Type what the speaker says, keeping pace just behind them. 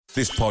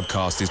This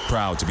podcast is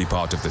proud to be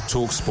part of the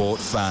TalkSport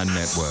Fan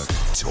Network.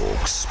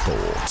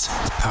 TalkSport.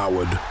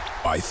 Powered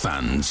by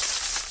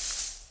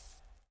fans.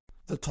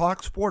 The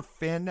TalkSport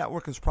Fan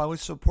Network is proudly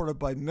supported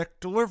by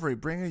McDelivery,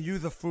 bringing you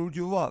the food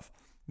you love.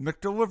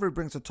 McDelivery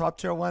brings a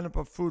top-tier lineup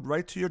of food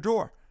right to your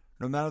door.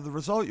 No matter the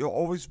result, you'll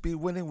always be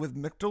winning with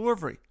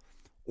McDelivery.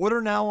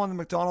 Order now on the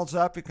McDonald's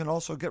app. You can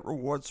also get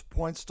rewards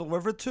points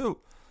delivered too,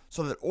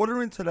 so that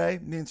ordering today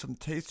means some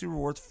tasty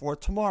rewards for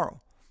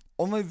tomorrow.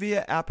 Only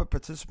via app at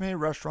participating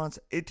restaurants.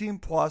 18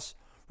 plus.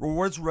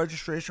 Rewards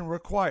registration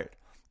required.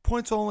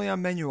 Points only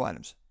on menu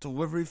items.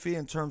 Delivery fee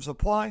and terms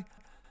apply.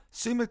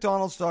 See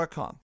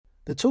McDonald's.com.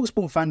 The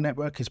TalkSport Fan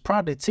Network is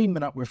proudly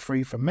teaming up with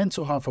Free for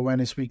Mental Health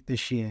Awareness Week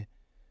this year.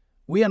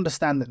 We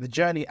understand that the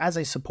journey as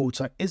a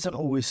supporter isn't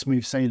always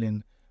smooth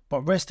sailing,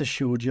 but rest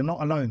assured you're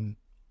not alone.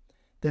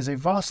 There's a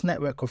vast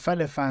network of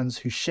fellow fans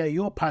who share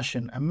your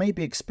passion and may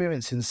be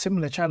experiencing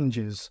similar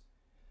challenges.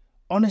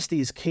 Honesty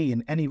is key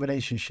in any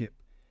relationship.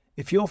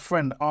 If your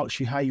friend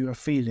asks you how you are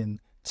feeling,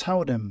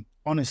 tell them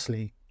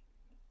honestly.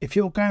 If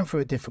you're going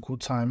through a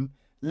difficult time,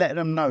 let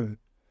them know.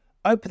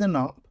 Opening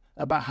up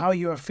about how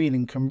you are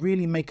feeling can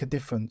really make a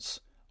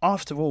difference.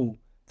 After all,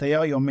 they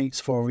are your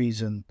mates for a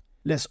reason.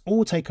 Let's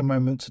all take a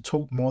moment to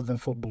talk more than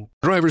football.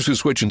 Drivers who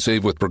switch and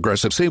save with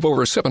Progressive save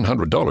over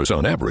 $700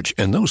 on average,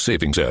 and those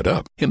savings add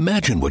up.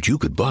 Imagine what you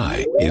could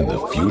buy in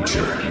the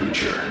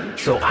future.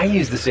 So I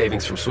used the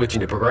savings from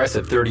switching to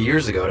Progressive 30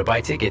 years ago to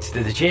buy tickets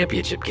to the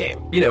championship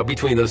game. You know,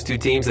 between those two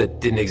teams that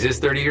didn't exist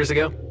 30 years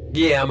ago.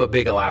 Yeah, I'm a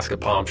big Alaska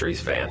Palm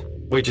Trees fan.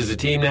 Which is a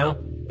team now?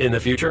 In the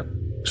future?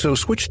 So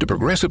switch to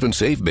Progressive and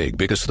save big,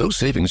 because those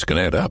savings can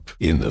add up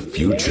in the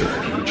future.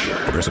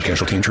 Progressive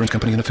Casualty Insurance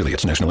Company and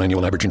Affiliates. National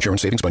annual average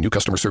insurance savings by new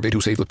customers surveyed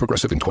who saved with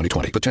Progressive in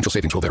 2020. Potential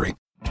savings will vary.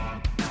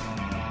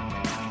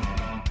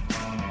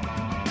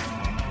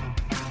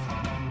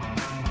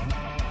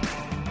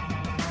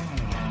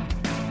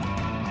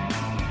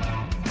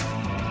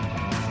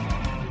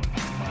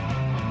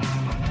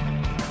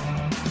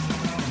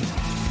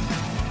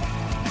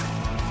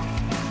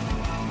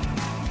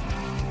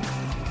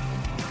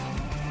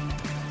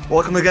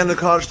 Welcome again to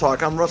Cottage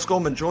Talk. I'm Russ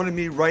Goldman. Joining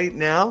me right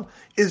now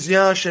is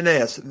Giannis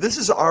Aeneas. This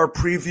is our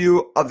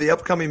preview of the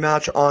upcoming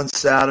match on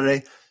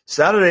Saturday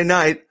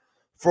night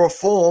for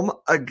Fulham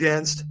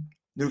against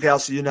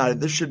Newcastle United.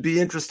 This should be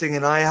interesting,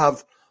 and I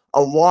have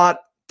a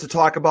lot to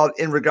talk about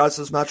in regards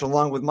to this match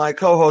along with my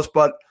co-host,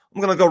 but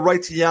I'm going to go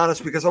right to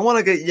Giannis because I want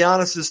to get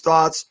Giannis's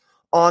thoughts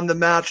on the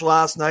match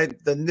last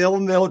night, the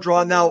 0-0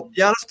 draw. Now,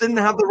 Giannis didn't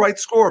have the right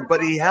score,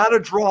 but he had a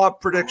draw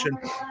prediction.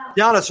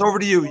 Giannis, over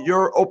to you.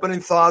 Your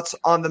opening thoughts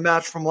on the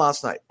match from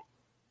last night.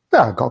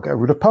 Yeah, got to get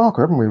rid of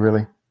Parker, haven't we,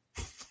 really?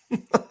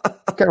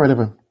 Get rid of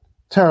him.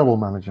 Terrible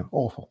manager.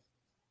 Awful.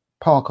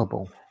 Parker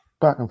ball.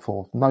 Back and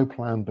forth. No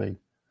plan B.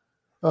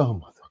 Oh,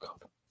 my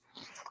God.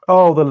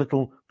 Oh, the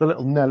little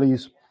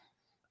Nellies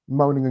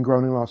moaning and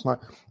groaning last night.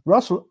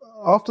 Russell,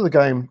 after the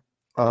game,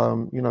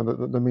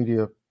 the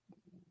media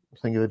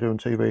thing they do on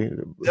TV,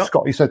 yep.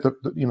 Scott, he said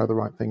that the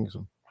right things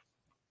and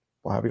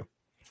what have you.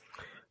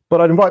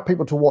 But I'd invite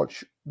people to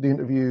watch the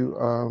interview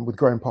with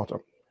Graham Potter.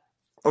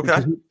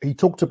 Okay. He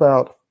talked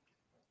about,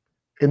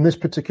 in this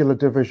particular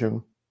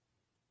division,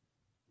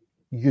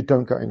 you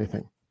don't get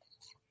anything.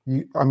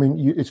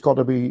 It's got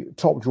to be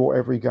top draw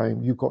every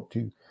game. You've got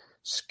to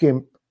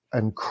skimp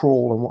and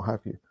crawl and what have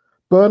you.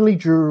 Burnley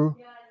drew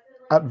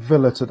at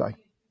Villa today.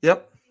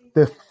 Yep.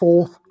 Their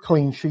fourth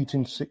clean sheet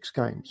in 6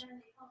 games.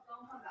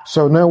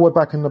 So now we're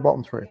back in the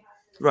bottom 3.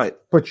 Right.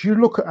 But you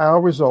look at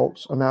our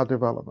results and our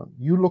development.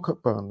 You look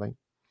at Burnley,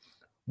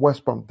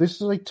 West Brom.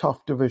 This is a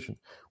tough division.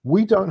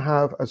 We don't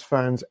have, as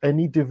fans,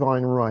 any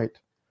divine right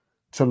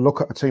to look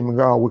at a team and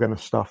go, we're going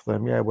to stuff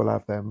them. Yeah, we'll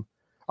have them.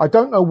 I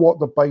don't know what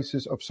the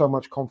basis of so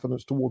much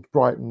confidence towards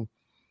Brighton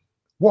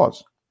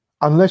was,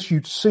 unless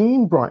you'd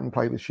seen Brighton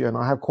play this year, and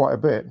I have quite a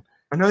bit.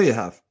 I know you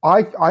have.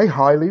 I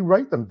highly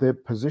rate them. Their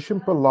position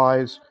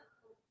belies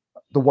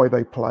the way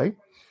they play.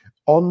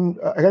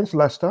 Against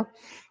Leicester,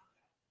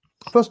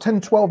 first 10,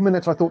 12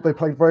 minutes, I thought they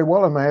played very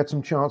well and they had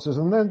some chances.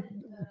 And then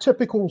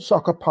typical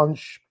sucker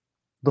punch,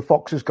 the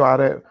Foxes got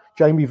it.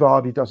 Jamie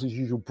Vardy does his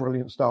usual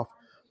brilliant stuff.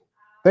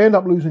 They end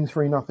up losing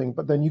 3-0.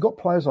 But then you got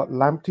players like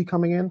Lamptey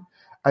coming in,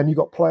 and you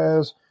got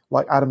players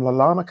like Adam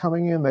Lallana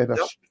coming in. They had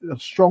a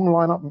strong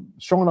lineup,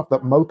 strong enough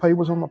that Mopé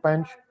was on the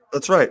bench.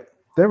 That's right.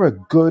 They're a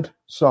good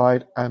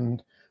side,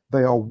 and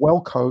they are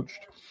well coached.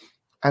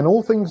 And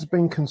all things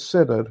being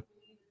considered,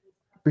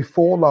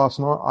 before last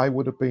night, I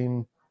would have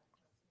been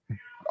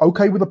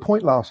okay with a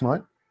point last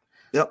night.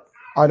 Yep.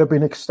 I'd have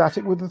been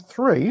ecstatic with a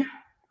 3.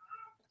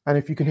 And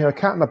if you can hear a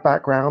cat in the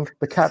background,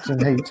 the cat's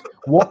in heat.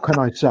 What can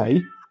I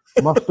say?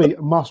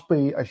 Must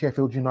be a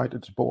Sheffield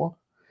United supporter.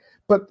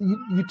 But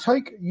you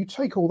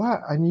take all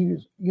that and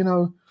you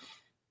know.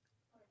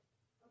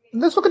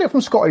 Let's look at it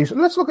from Scotty's.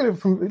 Let's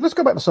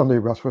go back to Sunday,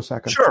 Russ, for a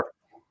second. Sure.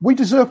 We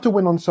deserved to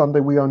win on Sunday.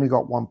 We only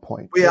got 1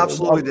 point. We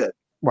absolutely did.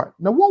 Right.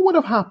 Now, what would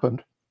have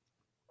happened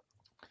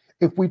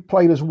if we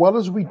played as well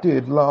as we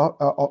did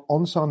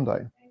on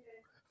Sunday,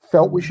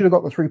 felt we should have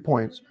got the 3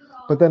 points?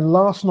 but then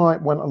last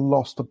night went and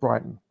lost to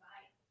Brighton.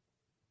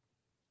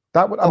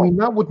 That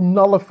would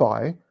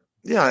nullify.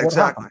 Yeah,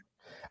 exactly. Happened.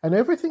 And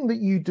everything that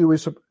you do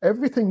is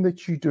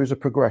a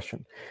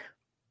progression.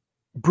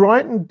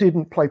 Brighton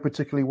didn't play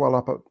particularly well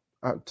up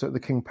at the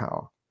King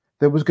Power.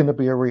 There was going to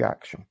be a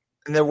reaction.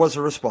 And there was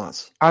a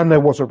response. And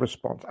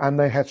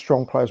they had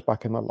strong players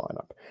back in the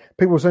lineup.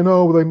 People were saying,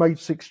 "Oh, they made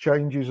 6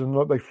 changes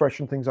and they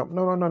freshened things up."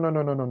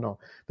 No.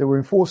 There were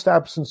enforced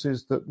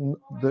absences that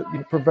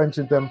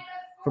prevented them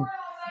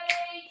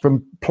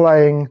from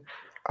playing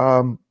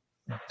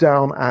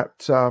down at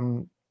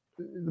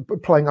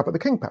playing up at the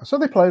King Power. So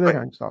they played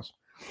against us.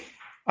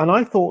 And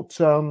I thought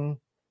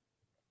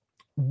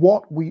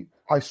what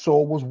I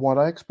saw was what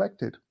I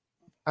expected.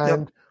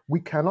 And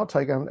we cannot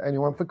take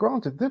anyone for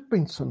granted. There have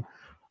been some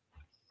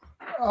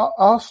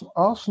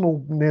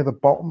Arsenal near the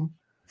bottom.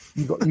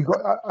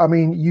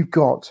 You've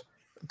got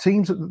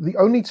teams. The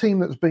only team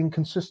that's been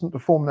consistent to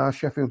form now is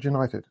Sheffield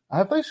United.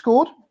 Have they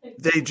scored?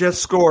 They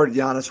just scored,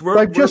 Giannis.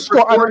 They've just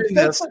scored,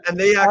 and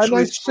they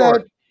actually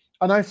scored.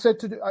 I said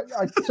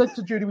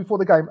to Judy before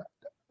the game,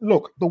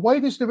 look, the way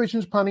this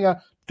division's panning out,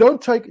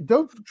 don't you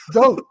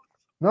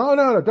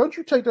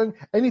take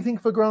anything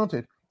for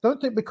granted.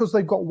 Don't think because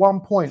they've got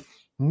 1 point.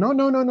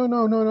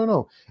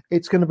 No.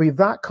 It's going to be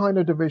that kind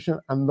of division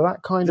and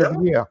that kind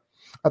of year.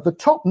 At the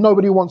top,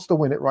 nobody wants to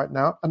win it right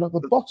now. And at the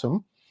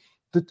bottom,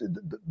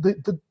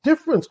 the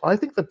difference, I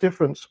think the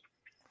difference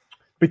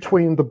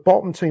between the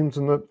bottom teams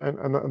and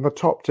the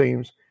top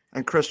teams.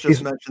 And Chris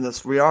just mentioned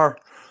this. We are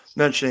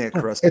mentioning it,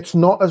 Chris. It's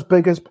not as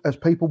big as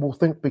people will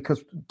think,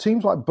 because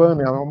teams like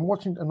Burnley, I'm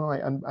watching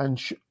tonight,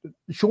 and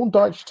Sean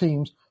Dyche's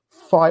teams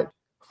fight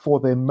for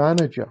their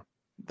manager.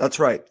 That's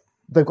right.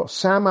 They've got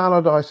Sam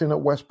Allardyce in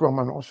at West Brom.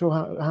 I'm not sure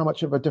how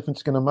much of a difference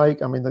it's going to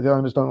make. I mean, the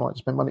owners don't like to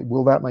spend money.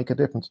 Will that make a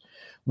difference?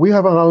 We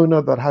have an owner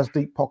that has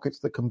deep pockets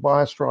that can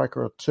buy a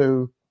striker or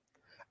two,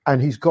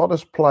 and he's got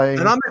us playing.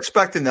 And I'm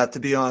expecting that, to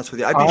be honest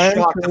with you. I'd be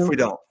shocked if we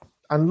don't.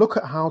 And look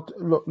at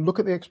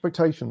the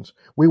expectations.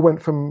 We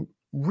went from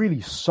really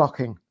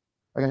sucking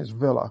against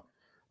Villa,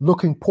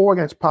 looking poor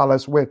against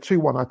Palace, where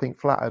 2-1 I think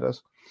flattered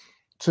us,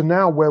 to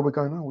now where we're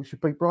going, we should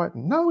beat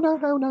Brighton. No.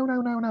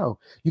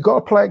 You got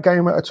to play a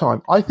game at a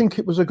time. I think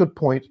it was a good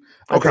point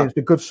against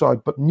a good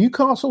side, but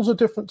Newcastle's a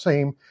different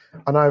team,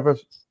 and I have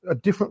a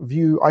different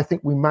view. I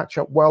think we match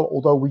up well,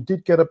 although we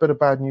did get a bit of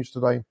bad news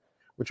today,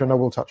 which I know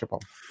we'll touch upon.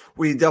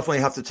 We definitely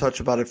have to touch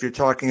about it. If you're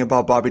talking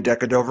about Bobby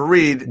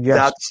Decordova-Reid,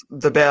 that's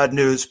the bad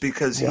news,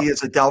 because he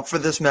is a doubt for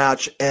this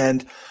match.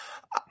 And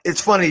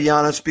it's funny,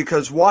 Giannis,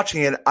 because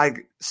watching it, I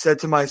said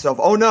to myself,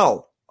 oh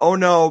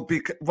no,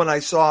 because when I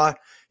saw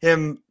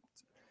him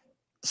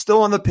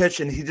still on the pitch,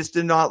 and he just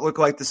did not look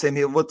like the same.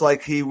 He looked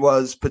like he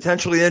was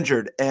potentially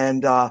injured.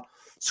 And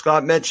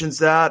Scott mentions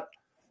that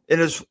in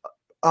his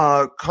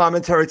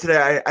commentary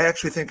today. I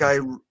actually think I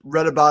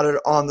read about it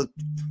on the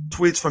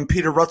tweets from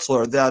Peter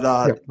Rutzler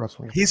that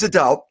he's a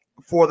doubt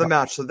for the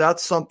match. So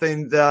that's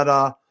something that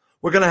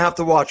we're going to have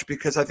to watch,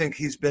 because I think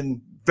he's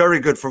been very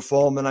good for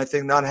Fulham, and I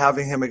think not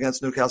having him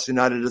against Newcastle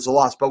United is a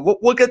loss. But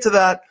we'll get to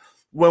that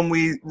when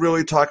we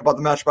really talk about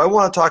the match. But I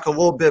want to talk a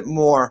little bit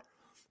more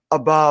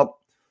about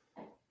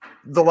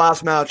the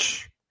last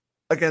match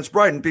against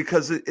Brighton,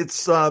 because it's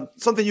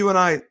something you and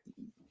I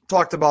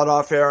talked about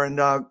off air.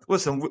 And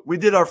listen, we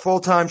did our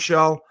full-time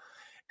show,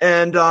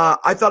 and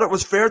I thought it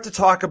was fair to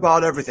talk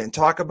about everything.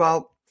 Talk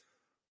about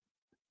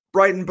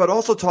Brighton, but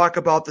also talk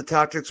about the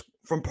tactics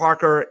from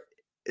Parker.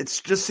 It's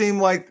just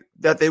seemed like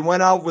that they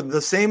went out with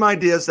the same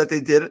ideas that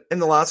they did in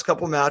the last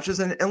couple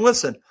matches. And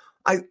listen,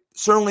 I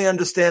certainly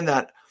understand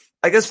that.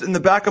 I guess in the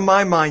back of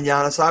my mind,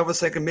 Giannis, I was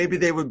thinking maybe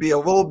they would be a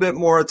little bit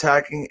more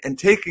attacking and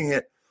taking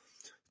it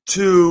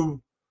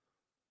to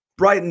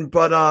Brighton,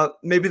 but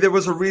maybe there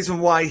was a reason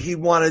why he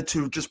wanted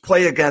to just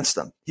play against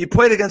them. He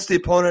played against the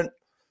opponent,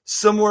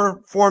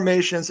 similar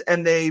formations,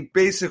 and they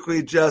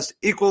basically just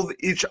equaled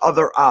each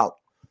other out.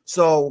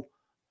 So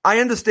I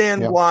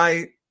understand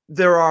why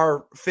there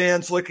are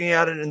fans looking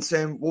at it and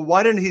saying, well,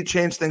 why didn't he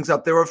change things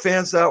up? There were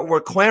fans that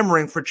were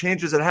clamoring for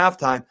changes at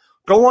halftime.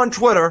 Go on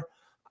Twitter.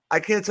 I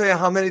can't tell you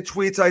how many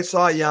tweets I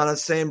saw, Giannis,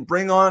 saying,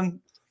 bring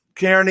on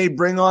Kearney,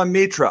 bring on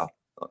Mitra.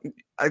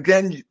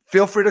 Again,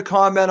 feel free to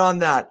comment on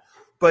that.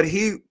 But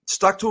he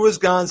stuck to his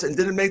guns and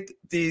didn't make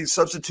the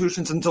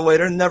substitutions until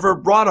later, and never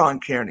brought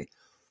on Kearney.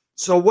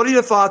 So what are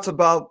your thoughts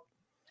about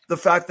the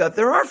fact that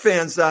there are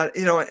fans that,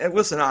 and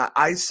listen,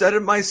 I said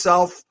it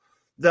myself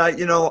that,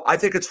 I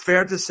think it's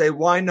fair to say,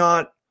 why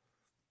not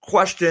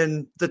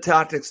question the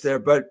tactics there?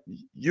 But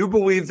you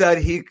believe that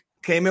he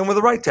came in with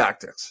the right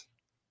tactics.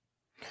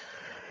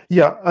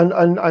 Yeah,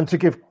 and to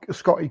give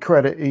Scotty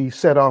credit, he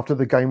said after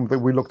the game that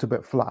we looked a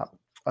bit flat.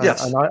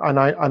 Yes, and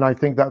I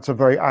think that's a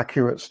very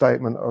accurate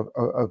statement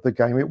of the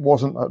game. It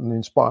wasn't an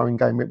inspiring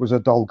game; it was a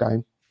dull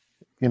game.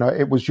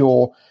 It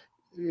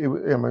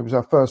was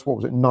our first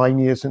 9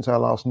 years since our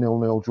last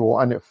 0-0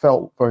 draw, and it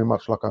felt very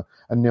much like a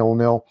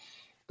 0-0.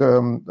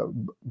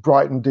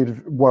 Brighton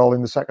did well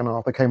in the second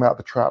half. They came out of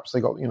the traps.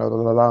 They got the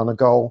Lallana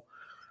goal.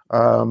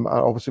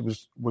 Obviously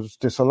was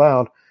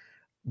disallowed,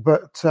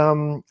 but.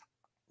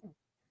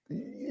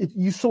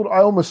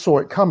 I almost saw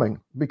it coming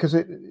because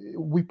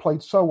we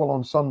played so well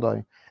on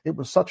Sunday. It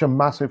was such a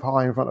massive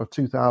high in front of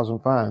 2,000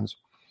 fans.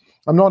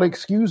 I'm not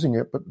excusing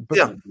it, but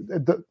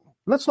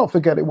let's not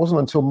forget it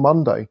wasn't until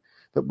Monday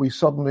that we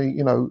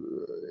suddenly,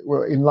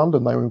 were in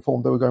London. They were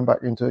informed they were going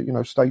back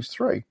into, stage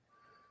 3.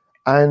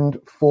 And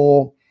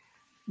for,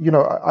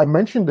 I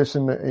mentioned this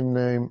in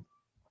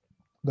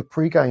the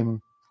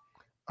pre-game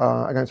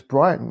against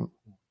Brighton.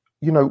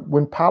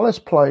 When Palace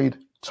played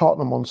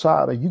Tottenham on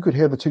Saturday, you could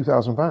hear the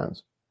 2,000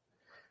 fans.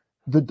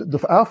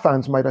 Our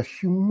fans made a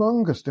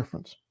humongous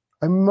difference,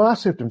 a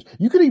massive difference.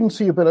 You could even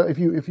see a bit of, if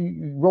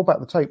you roll back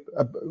the tape,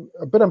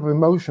 a bit of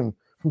emotion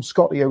from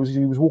Scotty as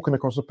he was walking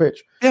across the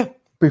pitch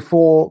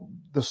before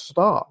the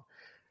start.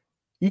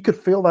 You could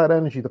feel that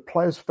energy. The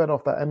players fed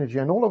off that energy,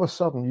 and all of a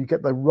sudden you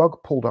get the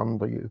rug pulled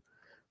under you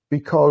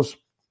because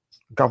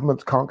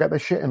governments can't get their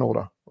shit in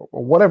order,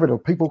 or whatever it is.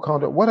 People can't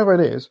do it, whatever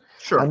it is.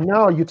 Sure. And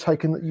now you've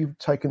taken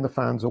the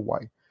fans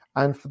away,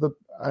 and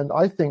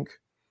I think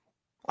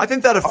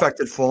that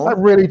affected Fulham.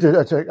 That really did.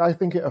 I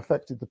think it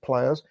affected the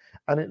players,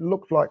 and it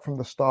looked like from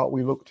the start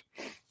we looked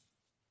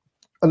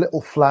a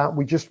little flat.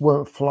 We just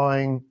weren't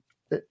flying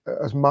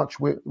as much.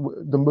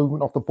 The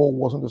movement off the ball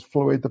wasn't as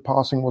fluid. The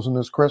passing wasn't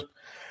as crisp.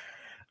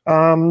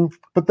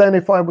 But then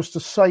if I was to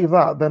say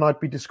that, then I'd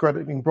be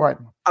discrediting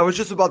Brighton. I was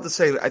just about to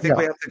say, I think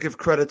we have to give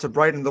credit to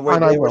Brighton the way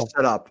they were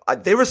set up.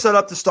 They were set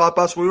up to stop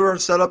us. We were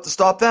set up to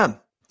stop them.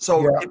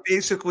 So it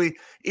basically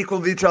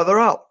equaled each other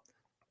out.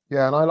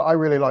 Yeah, and I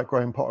really like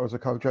Graham Potter as a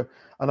coach,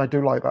 and I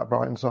do like that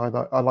Brighton side.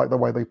 I like the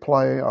way they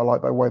play. I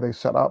like the way they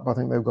set up. I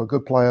think they've got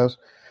good players.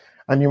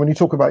 And when you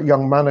talk about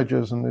young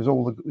managers, and there's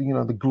all the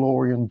the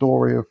glory and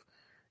dory of,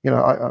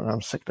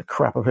 I'm sick to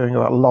crap of hearing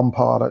about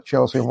Lampard at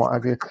Chelsea and what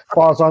have you. As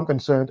far as I'm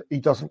concerned,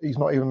 he's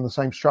not even in the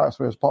same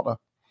stratosphere as Potter,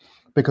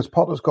 because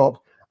Potter's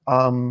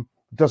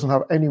doesn't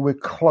have anywhere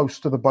close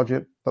to the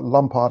budget that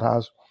Lampard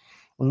has.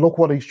 And look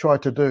what he's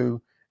tried to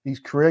do. He's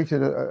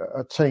created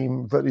a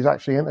team that is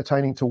actually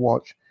entertaining to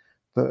watch,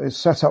 that is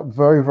set up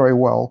very, very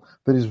well,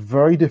 that is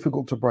very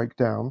difficult to break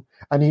down.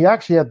 And he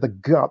actually had the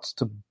guts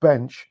to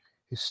bench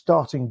his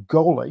starting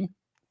goalie.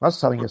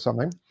 That's telling you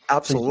something.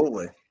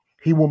 Absolutely.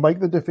 He will make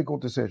the difficult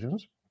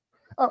decisions.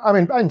 I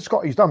mean, and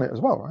Scotty's done it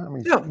as well, right? I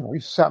mean,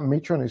 he's sat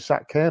Mitra and he's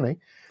sat Kearney.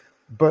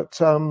 But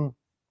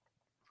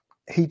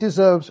he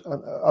deserves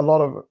a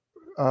lot of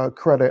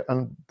credit,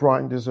 and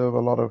Brighton deserve a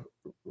lot of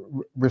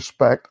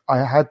respect.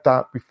 I had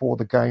that before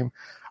the game,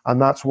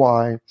 and that's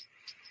why...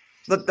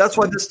 That's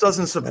why this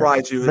doesn't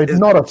surprise you. They're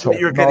not at all.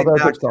 You're getting they're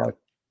back a good side.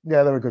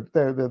 Yeah, they're a good.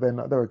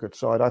 They're a good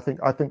side. I think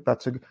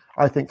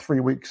 3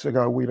 weeks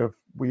ago we'd have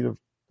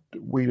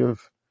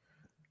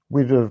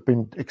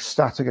been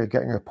ecstatic at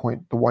getting a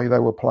point the way they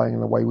were playing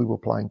and the way we were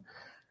playing.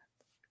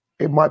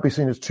 It might be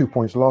seen as 2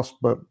 points lost,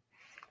 but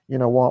you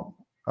know what?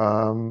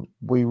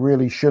 We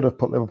really should have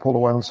put Liverpool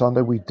away on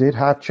Sunday. We did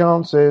have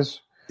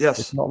chances. Yes,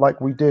 it's not like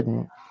we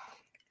didn't.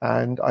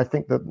 And I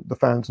think that the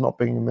fans not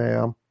being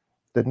there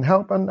didn't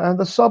help. And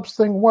the subs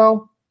thing,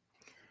 well,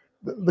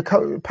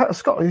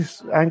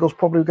 Scotty's angle's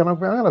probably going to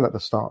be, I'm going to let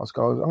the starters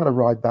go. I'm going to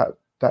ride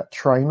that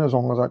train as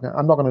long as I can.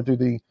 I'm not going to do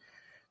the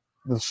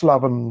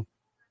Slaven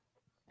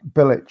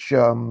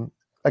Bilic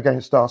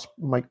against us,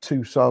 make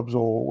 2 subs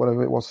or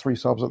whatever it was, 3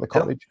 subs at the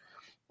Cottage.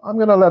 Yep. I'm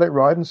going to let it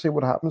ride and see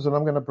what happens, and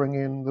I'm going to bring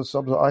in the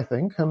subs that I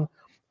think. And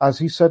as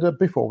he said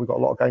before, we've got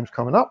a lot of games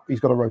coming up.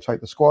 He's got to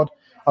rotate the squad.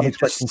 I'm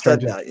expecting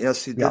changes. That.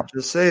 Yes, he did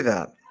just say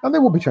that. And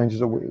there will be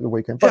changes at the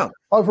weekend. But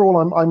overall,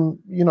 I'm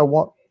you know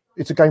what?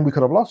 It's a game we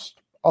could have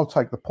lost. I'll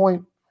take the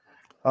point.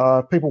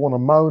 People want to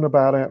moan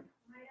about it.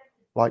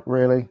 Like,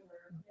 really?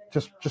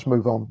 Just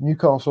move on.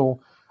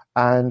 Newcastle,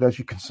 and as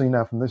you can see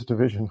now from this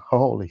division,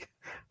 holy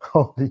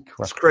crap.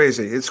 It's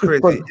crazy. It's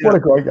crazy. What a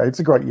great game. It's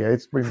a great year.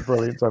 It's been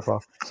brilliant so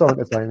far. So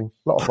entertaining.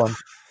 A lot of fun.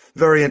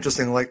 Very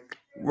interesting. Like,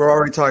 we're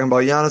already talking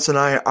about, Giannis and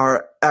I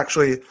are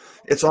actually,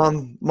 it's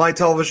on my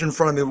television in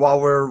front of me while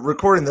we're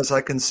recording this.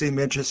 I can see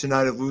Manchester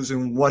United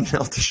losing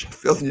 1-0 to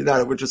Sheffield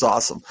United, which is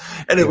awesome.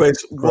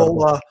 Anyways,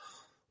 we'll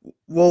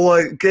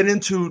get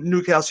into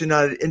Newcastle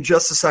United in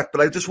just a sec, but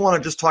I just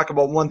want to talk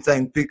about one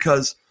thing,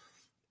 because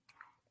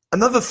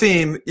another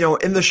theme,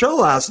 in the show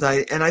last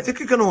night, and I think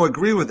you're going to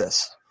agree with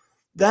this,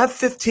 that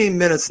 15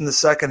 minutes in the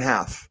second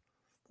half.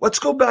 Let's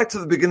go back to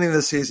the beginning of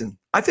the season.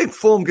 I think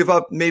Fulham give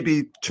up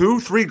maybe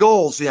 2-3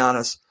 goals,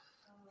 Giannis.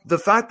 The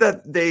fact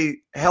that they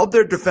held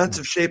their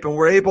defensive shape and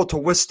were able to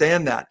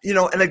withstand that,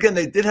 and again,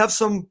 they did have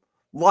some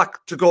luck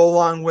to go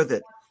along with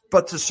it,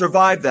 but to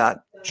survive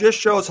that just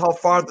shows how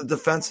far the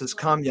defense has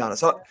come,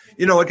 Giannis.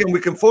 Again, we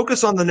can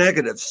focus on the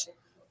negatives.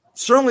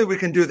 Certainly we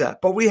can do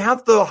that, but we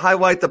have to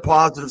highlight the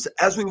positives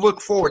as we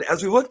look forward,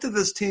 as we look to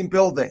this team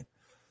building.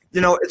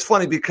 It's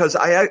funny because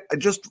I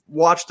just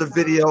watched a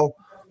video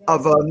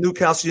of a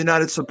Newcastle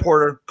United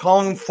supporter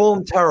calling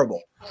Fulham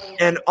terrible.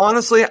 And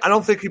honestly, I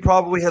don't think he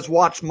probably has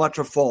watched much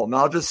of Fulham.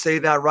 I'll just say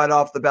that right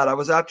off the bat. I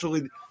was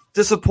actually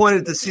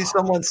disappointed to see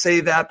someone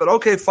say that, but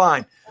okay,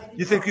 fine.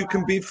 You think you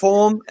can beat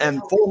Fulham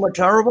and Fulham are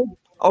terrible?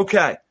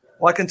 Okay.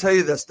 Well, I can tell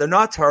you this. They're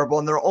not terrible,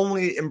 and they're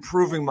only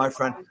improving, my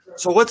friend.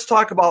 So let's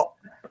talk about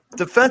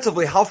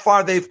defensively, how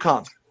far they've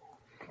come.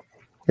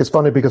 It's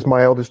funny because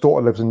my eldest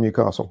daughter lives in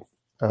Newcastle,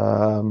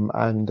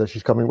 and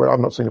she's coming. Well, I've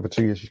not seen her for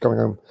 2 years. She's coming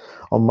home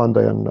on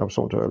Monday, and I was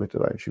talking to her earlier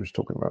today. She was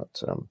talking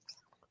about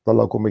the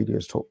local media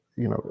is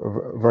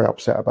very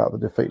upset about the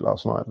defeat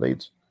last night at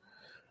Leeds,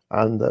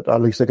 and that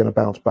at least they're going to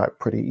bounce back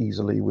pretty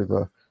easily with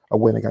a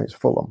win against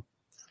Fulham.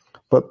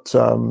 But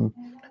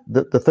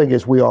the thing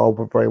is, we are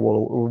very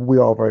well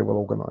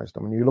organised.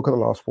 I mean, you look at the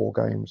last 4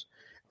 games.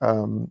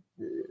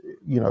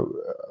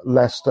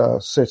 Leicester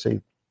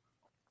City,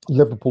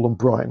 Liverpool, and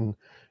Brighton.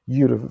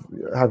 You'd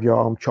have your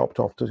arm chopped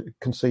off to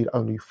concede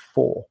only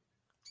 4.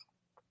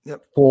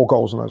 Yep. 4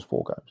 goals in those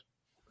 4 games.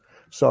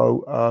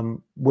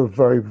 So we're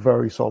very,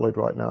 very solid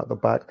right now at the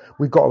back.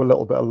 We've got a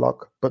little bit of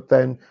luck, but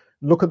then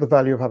look at the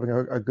value of having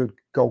a good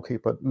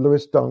goalkeeper.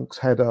 Lewis Dunk's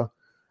header,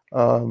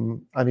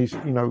 and he's,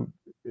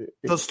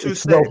 those 2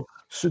 saves.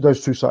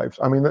 Those 2 saves.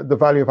 I mean, the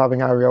value of having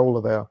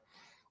Areola there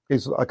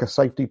is like a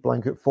safety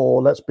blanket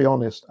for, let's be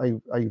honest,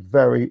 a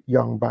very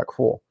young back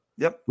 4.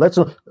 Yep.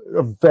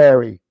 A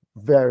very,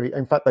 very,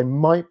 in fact, they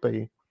might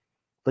be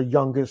the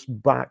youngest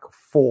back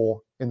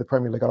 4 in the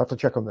Premier League. I'll have to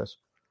check on this.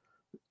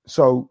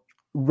 So,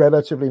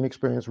 relatively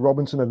inexperienced.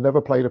 Robinson had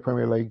never played a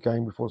Premier League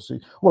game before. The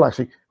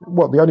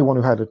only one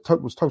who had it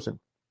was Tosin.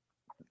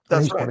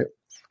 That's right.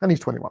 And he's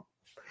 21.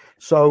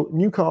 So,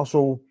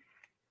 Newcastle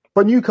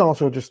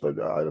just,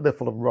 they're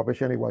full of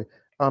rubbish anyway.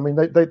 I mean,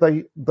 they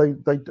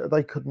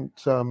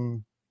couldn't.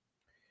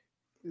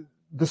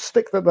 The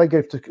stick that they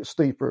gave to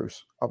Steve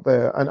Bruce up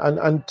there,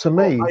 and to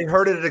me, I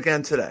heard it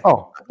again today.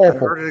 Oh, awful! I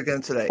heard it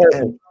again today.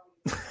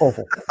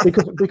 Awful.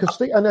 Because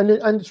Steve, and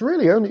it's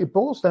really it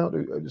boils down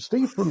to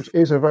Steve Bruce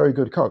is a very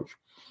good coach,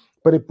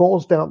 but it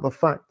boils down to the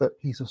fact that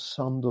he's a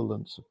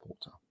Sunderland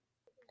supporter.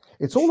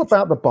 It's all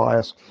about the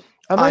bias,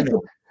 and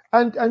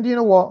you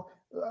know what?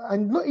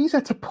 And look, he's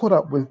had to put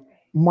up with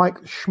Mike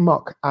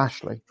Schmuck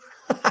Ashley.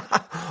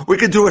 We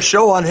could do a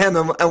show on him,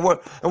 and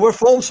we're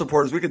Fulham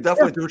supporters. We could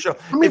definitely do a show.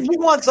 I mean, if you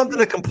want something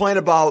to complain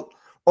about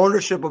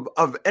ownership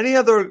of any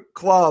other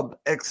club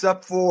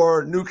except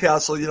for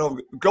Newcastle,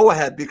 go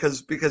ahead,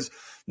 because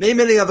name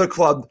any other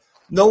club.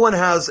 No one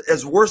has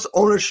as worse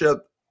ownership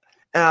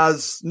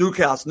as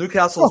Newcastle.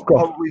 Newcastle is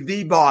probably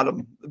the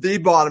bottom.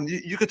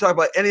 You could talk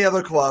about any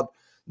other club.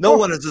 No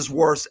one is as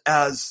worse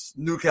as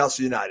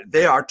Newcastle United.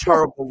 They are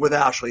terrible with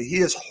Ashley. He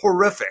is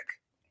horrific.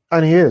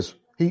 And he is.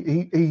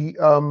 He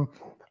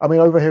I mean,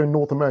 over here in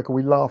North America,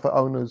 we laugh at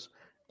owners.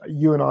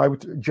 You and I,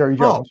 with Jerry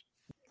Jones,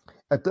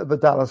 at the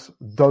Dallas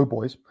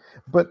Doughboys.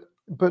 But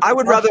I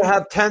would rather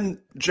have 10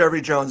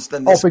 Jerry Jones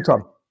than this. Oh, big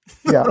time.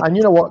 Yeah, and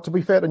you know what? To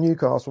be fair to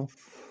Newcastle,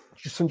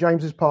 St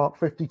James's Park,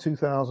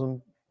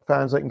 52,000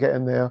 fans that can get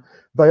in there.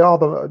 They are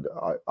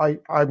I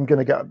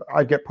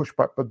get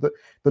pushback, but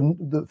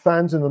the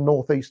fans in the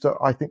Northeast are,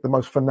 I think, the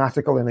most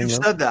fanatical in England.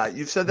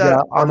 You've said that.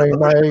 Yeah, I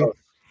mean,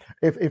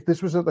 if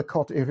this was at the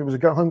Cottage, if it was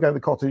a home game at the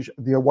Cottage,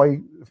 the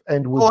away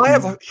end would. Well, I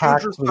have a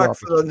huge respect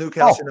for the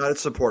Newcastle United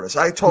supporters.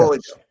 I totally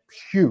do.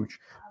 Huge,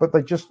 but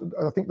I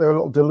think they're a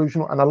little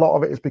delusional, and a lot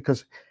of it is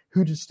because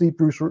who did Steve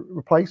Bruce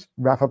replace?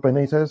 Rafa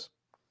Benitez.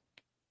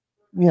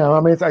 I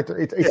mean, it's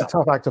a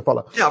tough act to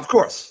follow. Yeah, of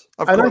course.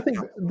 I think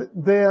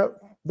their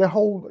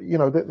whole,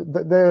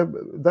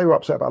 they were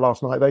upset about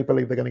last night. They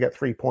believe they're going to get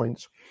 3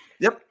 points.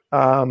 Yep.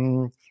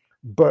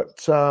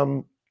 But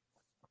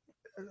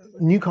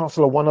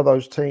Newcastle are one of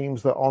those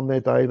teams that on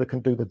their day they can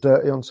do the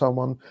dirty on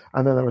someone,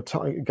 and then there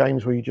are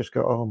games where you just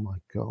go, oh my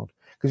God.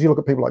 Because you look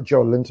at people like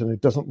Joe Linton, who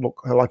doesn't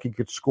look like he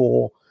could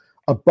score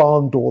a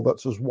barn door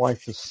that's as wide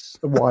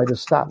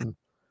as Staten.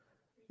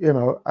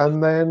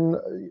 And then,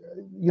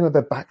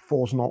 their back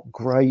four's not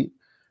great.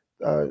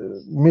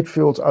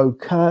 Midfield's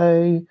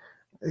okay.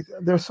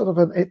 They're sort of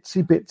an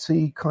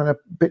itsy-bitsy kind of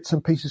bits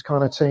and pieces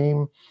kind of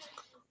team.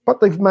 But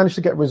they've managed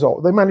to get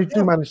results. They manage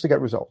to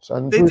get results.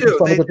 And they do.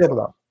 Done a good job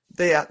of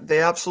that.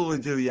 They absolutely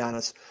do,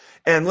 Giannis.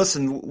 And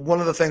listen, one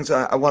of the things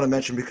I want to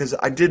mention, because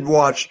I did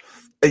watch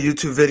a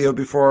YouTube video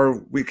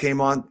before we came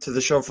on to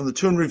the show from the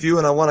Toon Review,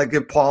 and I want to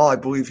give Paul, I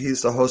believe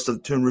he's the host of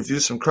the Toon Review,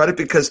 some credit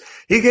because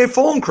he gave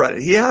Fulham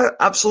credit. He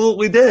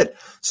absolutely did.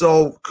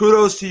 So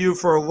kudos to you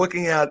for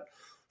looking at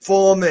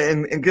Fulham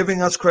and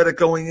giving us credit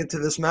going into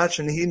this match,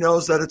 and he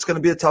knows that it's going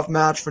to be a tough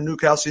match for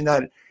Newcastle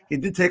United. He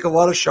did take a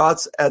lot of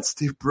shots at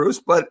Steve Bruce,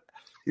 but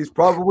he's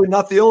probably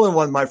not the only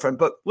one, my friend.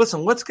 But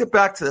listen, let's get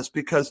back to this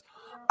because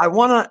I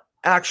want to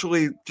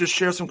actually just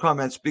share some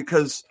comments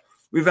because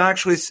we've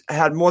actually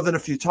had more than a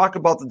few talk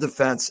about the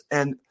defense.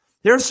 And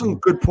here's some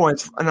good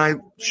points, and I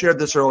shared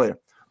this earlier.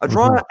 A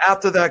draw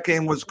after that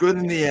game was good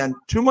in the end.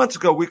 2 months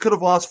ago, we could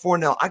have lost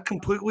 4-0. I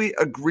completely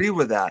agree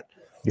with that.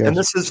 Yes. And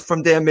this is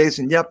from Dan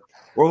Mason. Yep,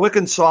 we're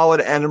looking solid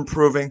and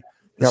improving.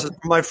 This is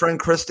from my friend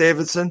Chris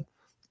Davidson.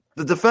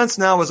 The defense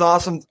now is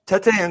awesome.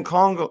 Tete and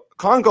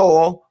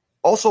Congo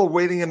also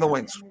waiting in the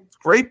wings.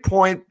 Great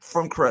point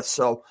from Chris.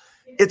 So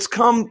it's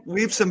come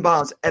leaps and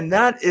bounds, and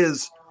that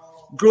is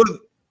good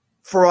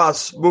for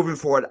us moving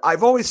forward.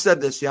 I've always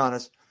said this,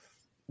 Giannis.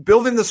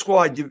 Building the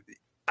squad,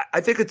 I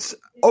think it's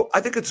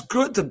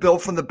good to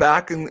build from the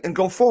back and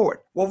go forward.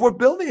 Well, we're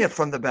building it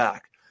from the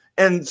back.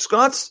 And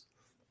Scott's,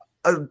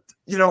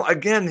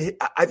 again,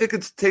 I think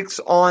it takes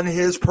on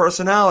his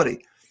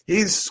personality.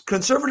 He's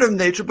conservative in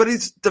nature, but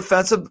he's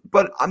defensive,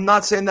 but I'm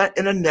not saying that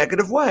in a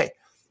negative way.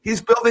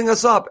 He's building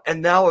us up,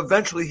 and now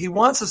eventually he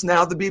wants us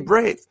now to be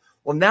brave.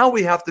 Well, now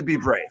we have to be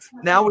brave.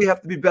 Now we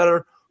have to be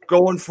better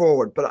going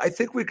forward. But I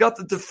think we got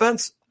the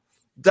defense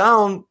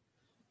down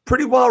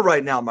pretty well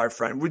right now, my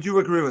friend. Would you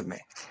agree with me?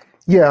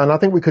 Yeah, and I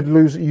think we could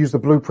use the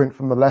blueprint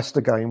from the Leicester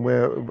game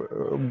where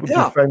we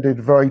defended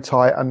very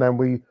tight, and then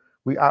we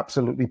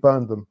absolutely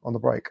burned them on the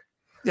break.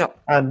 Yeah,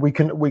 and we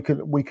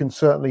can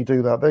certainly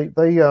do that.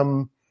 They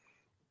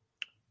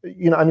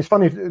and it's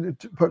funny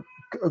to put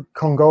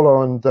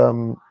Kongolo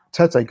and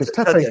Tete, because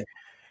Tete,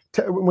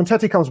 when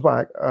Tete comes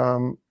back,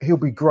 he'll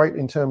be great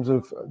in terms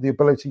of the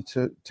ability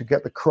to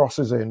get the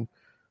crosses in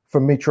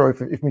for Mitro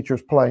if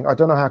Mitro's playing. I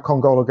don't know how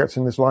Kongolo gets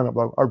in this lineup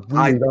though. I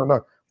really don't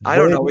know. I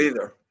don't know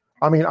either.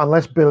 I mean,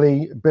 unless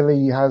Billy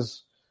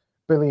has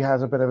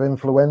a bit of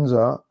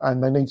influenza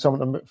and they need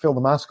someone to fill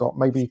the mascot,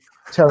 maybe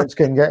Terence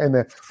can get in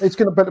there.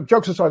 But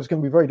jokes aside, it's going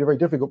to be very, very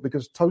difficult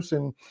because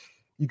Tosin,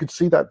 you could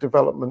see that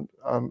development,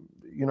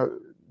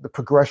 the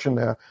progression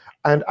there.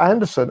 And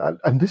Anderson,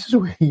 and this is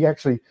where he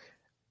actually,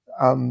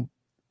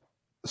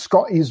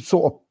 Scott is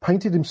sort of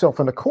painted himself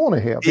in a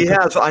corner here. He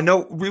has. I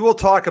know we will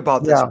talk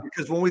about this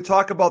because when we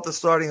talk about the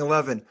starting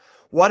 11,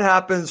 what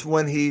happens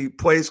when he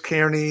plays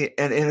Kearney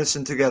and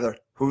Innocent together?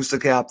 Who's the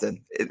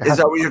captain? Is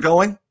that where you're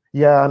going?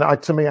 Yeah,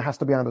 and to me, it has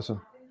to be Anderson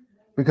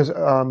because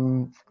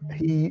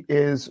he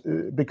is.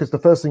 Because the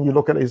first thing you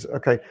look at is,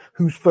 okay,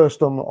 who's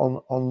first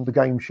on the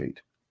game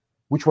sheet?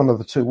 Which one of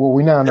the two? Well,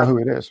 we now know who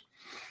it is,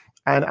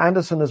 and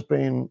Anderson has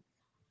been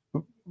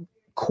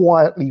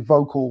quietly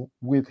vocal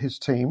with his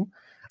team,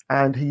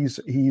 and he's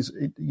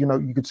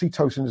you could see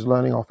Tosin is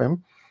learning off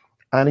him,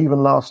 and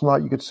even last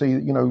night you could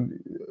see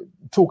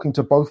talking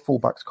to both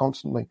fullbacks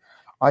constantly.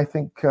 I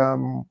think.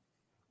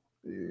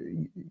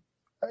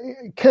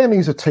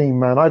 Kearney's a team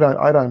man. I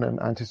don't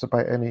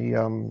anticipate any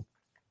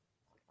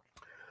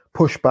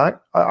pushback.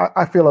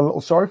 I feel a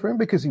little sorry for him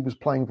because he was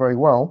playing very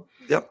well.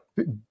 Yep.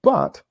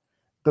 But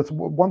that's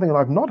one thing that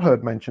I've not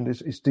heard mentioned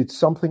is did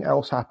something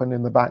else happen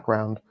in the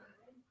background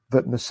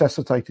that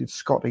necessitated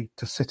Scotty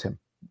to sit him?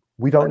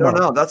 We don't know. I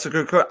don't know. That's a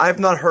good question. I've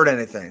not heard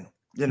anything.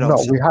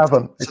 No, we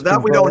haven't. So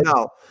that we don't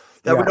know.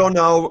 We don't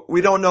know.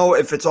 We don't know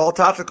if it's all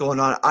tactical or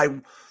not.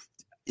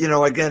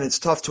 Again, it's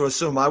tough to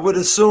assume. I would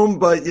assume,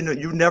 but,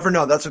 you never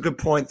know. That's a good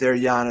point there,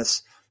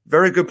 Giannis.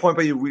 Very good point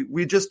by you.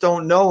 We just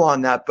don't know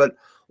on that. But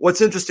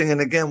what's interesting,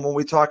 and again, when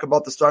we talk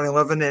about the starting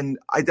 11, and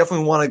I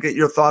definitely want to get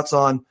your thoughts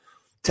on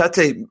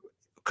Tete,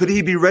 could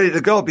he be ready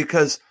to go?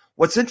 Because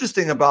what's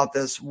interesting about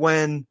this,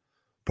 when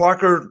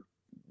Parker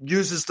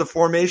uses the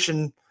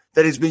formation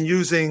that he's been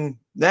using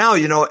now,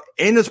 Aina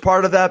is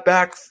part of that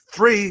back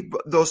three,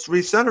 those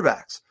three center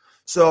backs.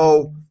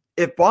 So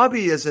if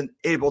Bobby isn't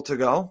able to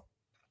go,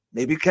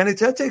 maybe Kenny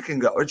Tete can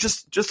go. Or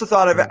just a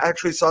thought. I've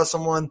actually saw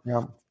someone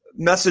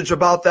message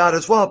about that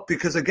as well.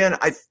 Because again,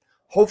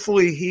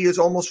 hopefully he is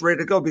almost ready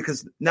to go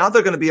because now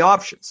they're going to be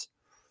options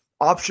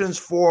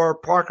for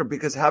Parker.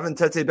 Because having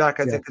Tete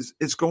back, I think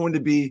is going to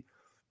be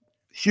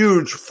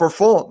huge for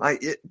Fulham.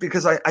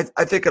 Because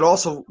I think it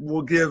also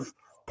will give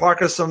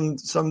Parker some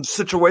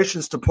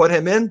situations to put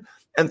him in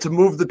and to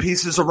move the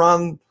pieces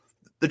around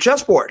the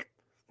chessboard.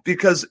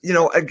 Because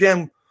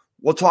again,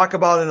 we'll talk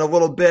about in a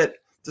little bit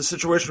the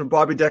situation with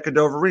Bobby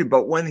Decordova-Reid,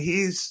 but when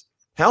he's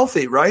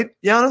healthy, right,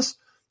 Giannis,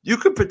 you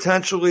could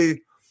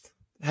potentially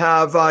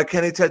have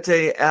Kenny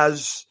Tete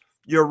as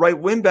your right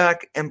wing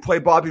back and play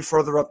Bobby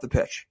further up the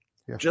pitch.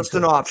 Yes, just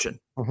an option.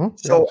 Mm-hmm.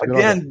 So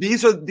again,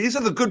 these are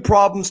the good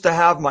problems to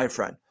have, my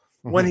friend.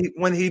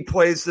 Mm-hmm. When he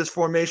plays this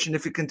formation,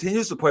 if he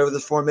continues to play with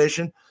this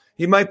formation,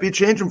 he might be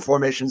changing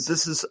formations.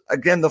 This is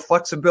again the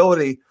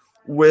flexibility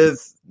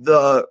with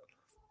the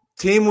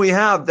team we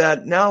have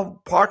that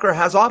now Parker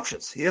has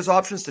options. He has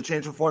options to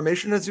change the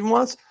formation as he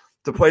wants,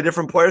 to play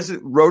different players,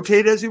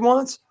 rotate as he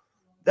wants.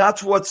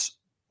 That's what's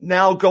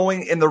now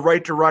going in the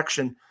right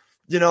direction.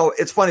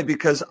 It's funny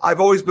because I've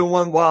always been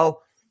one,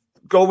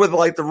 go with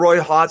like the Roy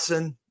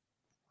Hodgson.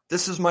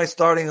 This is my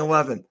starting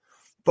 11.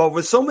 But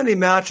with so many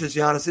matches,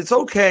 Giannis, it's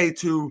okay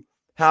to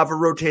have a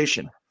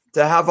rotation,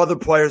 to have other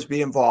players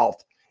be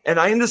involved. And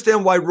I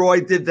understand why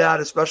Roy did that,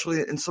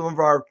 especially in some of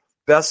our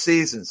best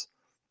seasons.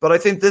 But I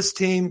think this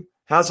team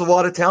has a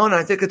lot of talent.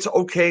 And I think it's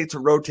okay to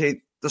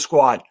rotate the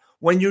squad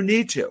when you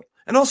need to.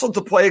 And also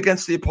to play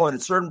against the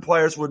opponent. Certain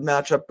players would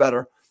match up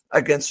better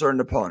against certain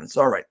opponents.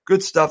 All right.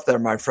 Good stuff there,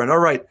 my friend. All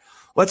right.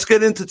 Let's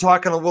get into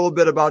talking a little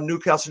bit about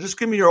Newcastle. Just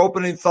give me your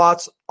opening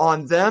thoughts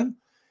on them.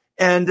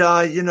 And,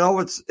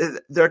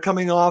 they're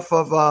coming off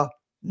of a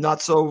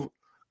not so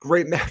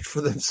great match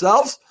for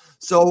themselves.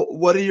 So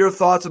what are your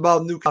thoughts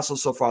about Newcastle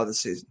so far this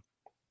season?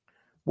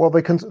 Well,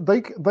 they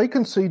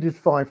conceded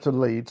 5 to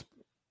Leeds,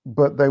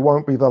 but they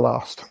won't be the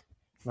last.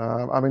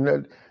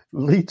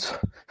 Leeds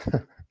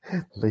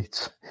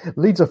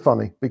are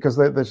funny because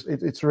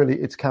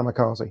it's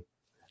kamikaze.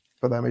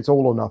 for them. It's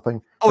all or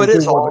nothing. Oh, it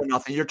is all or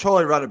nothing. You're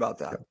totally right about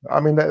that. I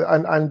mean,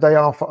 and they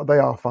are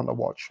fun to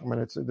watch. I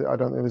mean, I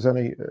don't think there's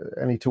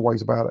any two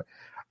ways about it.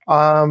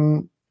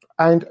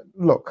 And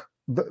look,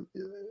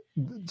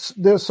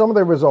 there's some of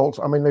their results.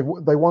 I mean,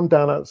 they won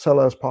down at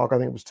Selhurst Park. I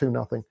think it was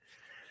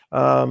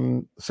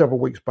 2-0 several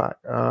weeks back.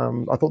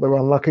 I thought they were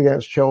unlucky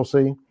against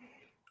Chelsea.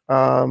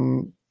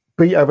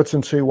 Beat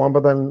Everton 2-1,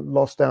 but then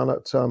lost down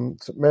at St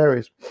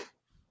Mary's.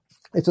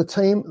 It's a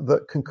team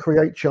that can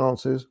create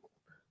chances,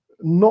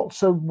 not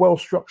so well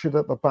structured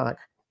at the back.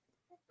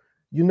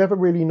 You never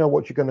really know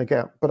what you're going to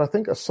get. But I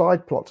think a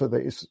side plot to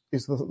this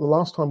is the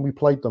last time we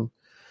played them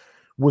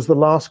was the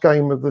last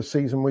game of the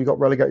season. We got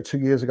relegated 2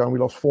 years ago and we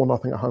lost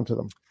 4-0 at home to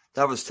them.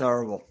 That was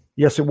terrible.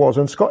 Yes, it was.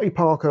 And Scotty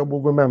Parker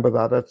will remember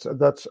that.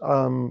 That's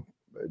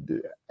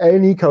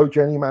any coach,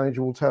 any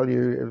manager will tell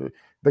you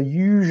they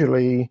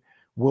usually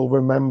will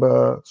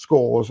remember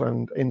scores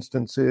and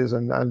instances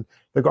and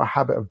they've got a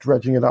habit of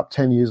dredging it up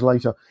 10 years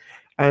later.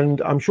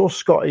 And I'm sure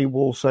Scotty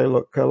will say,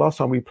 look, last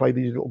time we played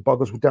these little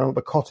buggers were down at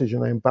the Cottage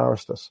and they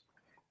embarrassed us.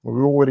 We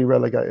were already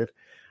relegated.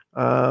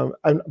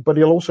 But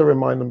he'll also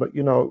remind them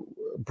that,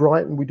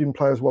 Brighton, we didn't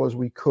play as well as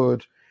we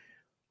could,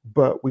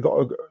 but we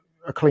got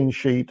a clean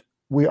sheet.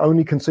 We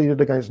only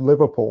conceded against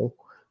Liverpool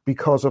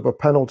because of a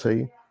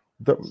penalty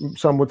that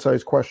some would say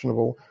is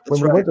questionable.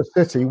 When we went to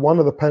City, one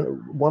of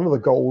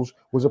the goals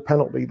was a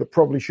penalty that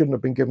probably shouldn't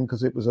have been given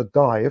because it was a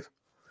dive.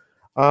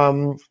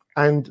 And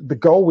the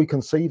goal we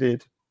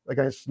conceded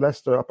against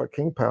Leicester up at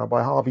King Power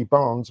by Harvey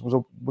Barnes was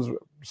a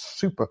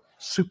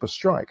super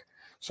strike.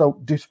 So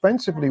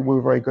defensively, we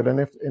were very good. And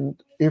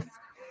if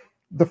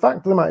the fact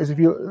of the matter is,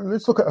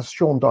 let's look at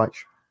Sean Dyche.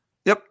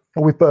 Yep.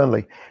 With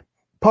Burnley.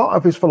 Part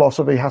of his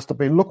philosophy has to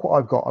be, look what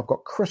I've got. I've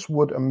got Chris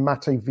Wood and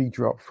Mate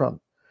Vydra up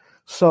front.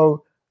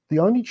 So the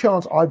only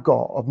chance I've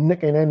got of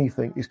nicking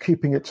anything is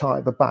keeping it tight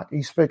at the back.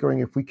 He's figuring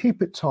if we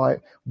keep it tight,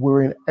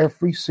 we're in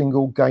every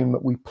single game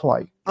that we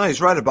play. Oh, he's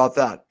right about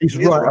that. He's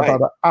right about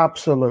that.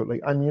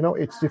 Absolutely. And,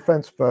 it's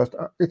defence first.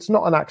 It's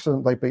not an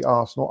accident they beat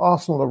Arsenal.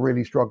 Arsenal are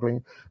really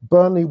struggling.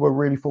 Burnley were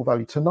really full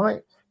value.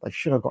 Tonight, they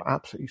should have got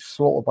absolutely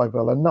slaughtered by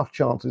Villa. Enough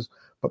chances.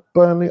 But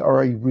Burnley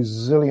are a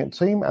resilient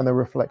team and they're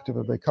reflective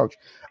of their coach.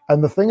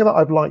 And the thing that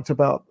I've liked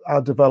about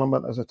our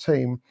development as a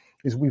team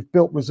is we've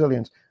built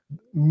resilience.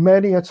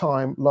 Many a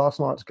time, last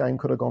night's game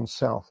could have gone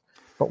south,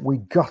 but we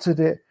gutted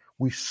it.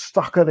 We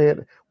stuck at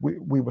it. We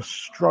were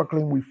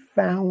struggling. We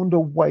found a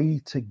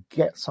way to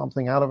get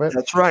something out of it.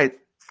 That's right.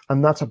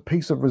 And that's a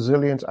piece of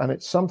resilience, and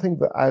it's something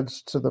that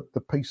adds to the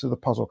piece of the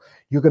puzzle.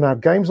 You're going to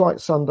have games like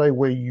Sunday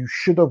where you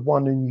should have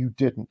won and you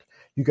didn't.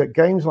 You get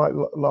games like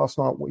last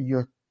night where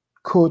you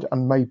could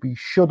and maybe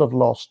should have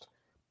lost,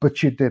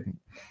 but you didn't.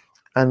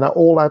 And that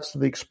all adds to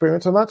the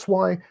experience. And that's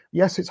why,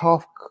 yes, it's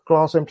half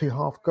glass empty,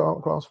 half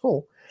glass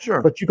full.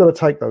 Sure. But you've got to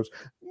take those.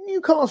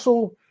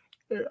 Newcastle,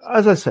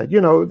 as I said, they're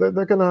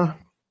going to,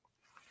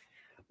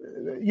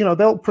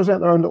 they'll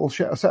present their own little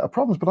set of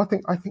problems. But I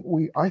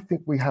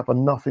think we have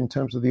enough in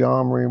terms of the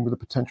armory and with the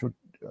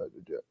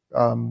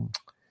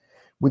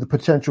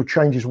potential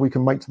changes we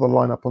can make to the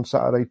lineup on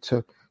Saturday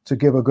to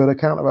give a good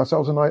account of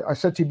ourselves. And I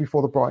said to you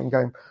before the Brighton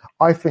game,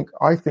 I think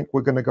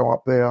we're going to go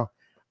up there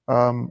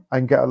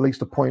and get at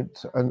least a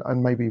point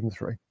and maybe even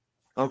 3.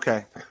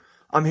 Okay.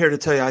 I'm here to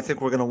tell you I think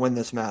we're going to win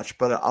this match,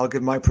 but I'll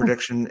give my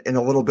prediction in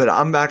a little bit.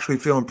 I'm actually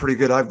feeling pretty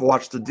good. I've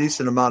watched a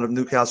decent amount of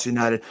Newcastle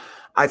United.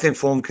 I think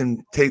Fulham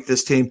can take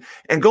this team.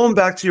 And going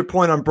back to your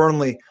point on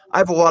Burnley, I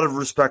have a lot of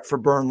respect for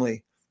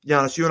Burnley.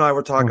 Giannis, you and I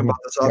were talking about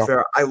this off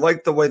air. I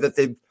like the way that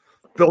they've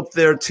built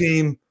their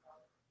team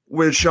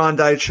with Sean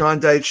Dyche. Sean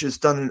Dyche has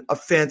done a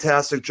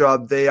fantastic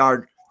job. They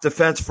are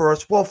defense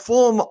first. Well,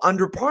 Fulham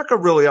under Parker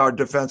really are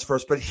defense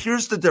first, but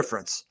here's the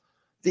difference.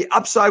 The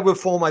upside with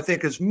Fulham, I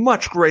think, is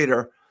much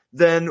greater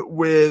than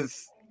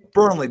with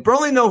Burnley.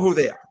 Burnley know who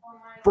they are.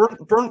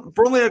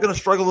 Burnley are going to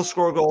struggle to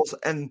score goals,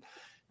 and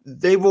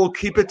they will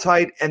keep it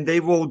tight, and they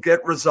will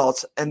get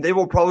results, and they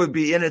will probably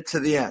be in it to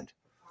the end.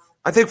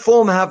 I think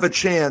Fulham have a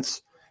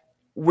chance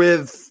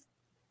with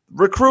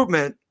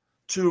recruitment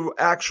to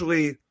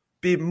actually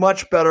be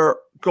much better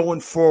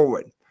going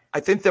forward. I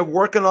think they're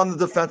working on the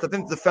defense. I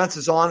think the defense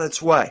is on its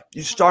way.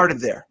 You started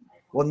there.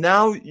 Well,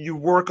 now you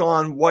work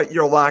on what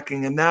you're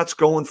lacking, and that's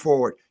going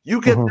forward. You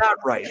get that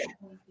right.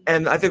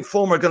 And I think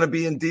Fulham are going to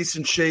be in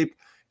decent shape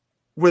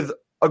with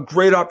a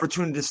great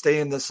opportunity to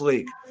stay in this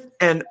league.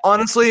 And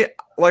honestly,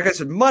 like I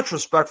said, much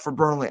respect for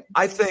Burnley.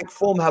 I think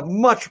Fulham have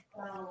much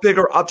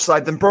bigger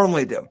upside than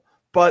Burnley do.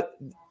 But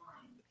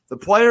the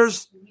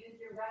players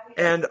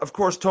and, of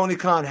course, Tony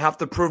Khan have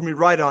to prove me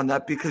right on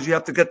that because you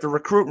have to get the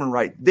recruitment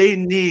right. They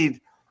need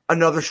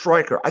another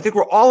striker. I think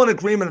we're all in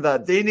agreement of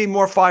that. They need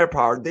more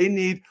firepower. They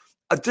need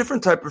a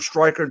different type of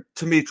striker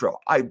to Mitro.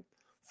 I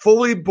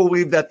fully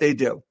believe that they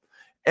do.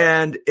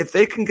 And if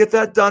they can get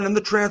that done in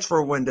the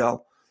transfer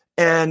window,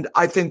 and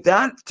I think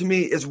that, to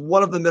me, is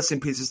one of the missing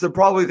pieces. There are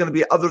probably going to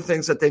be other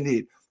things that they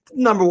need.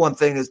 The number one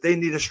thing is they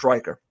need a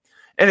striker.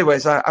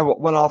 Anyways, I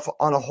went off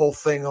on a whole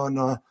thing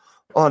on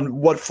on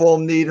what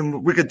Fulham need,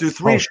 and we could do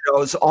 3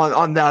 shows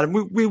on that, and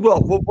we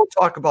will. We'll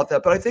talk about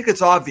that. But I think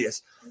it's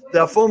obvious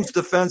that Fulham's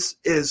defense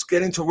is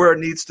getting to where it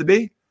needs to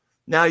be.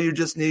 Now you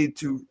just need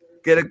to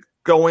get it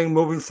going,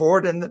 moving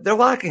forward, and they're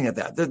lacking at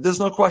that. There's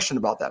no question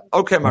about that.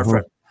 Okay, my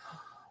friend.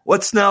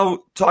 Let's now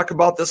talk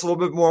about this a little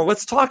bit more.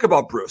 Let's talk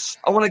about Bruce.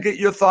 I want to get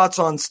your thoughts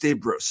on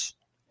Steve Bruce.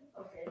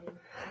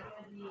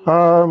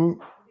 I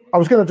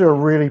was going to do a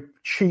really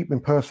cheap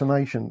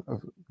impersonation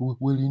of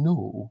Will you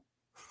know?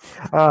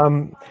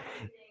 I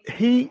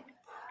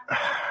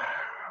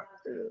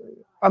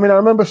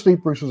remember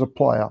Steve Bruce as a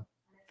player,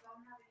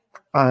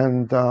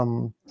 and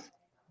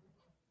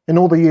in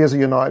all the years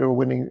of United were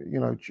winning,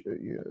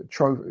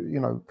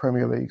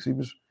 Premier Leagues.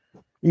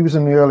 He was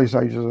in the early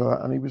stages of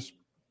that, and he was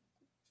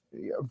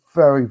a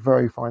very,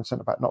 very fine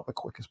centre back. Not the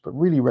quickest, but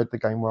really read the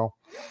game well.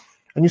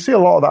 And you see a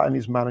lot of that in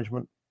his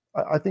management.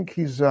 I think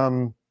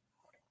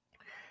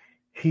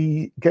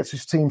he gets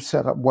his team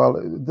set up well.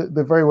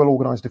 They're very well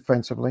organised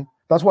defensively.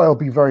 That's why I'll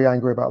be very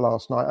angry about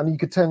last night. And you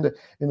could tend to,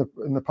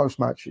 in the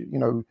post-match,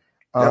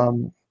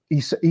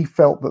 he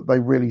felt that they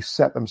really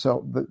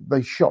that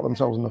they shot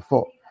themselves in the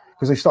foot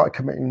because they started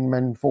committing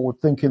men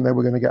forward thinking they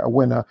were going to get a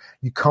winner.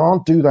 You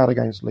can't do that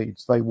against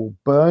Leeds. They will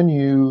burn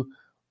you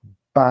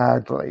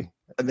badly.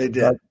 And they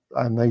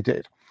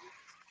did.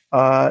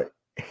 I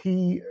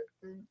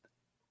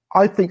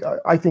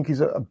think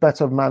he's a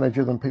better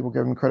manager than people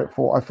give him credit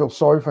for. I feel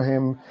sorry for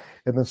him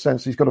in the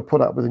sense he's got to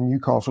put up with a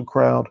Newcastle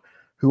crowd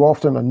who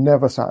often are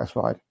never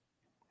satisfied.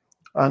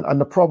 And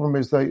the problem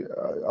is a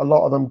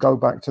lot of them go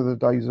back to the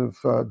days of,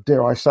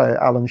 dare I say it,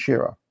 Alan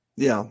Shearer.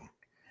 Yeah.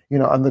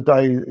 And the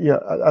day,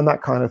 and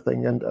that kind of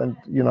thing. And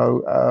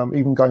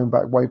even going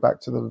way back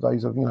to the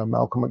days of,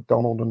 Malcolm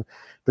McDonald and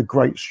the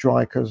great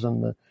strikers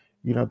and the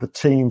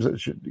teams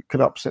that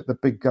could upset the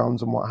big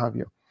guns and what have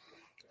you.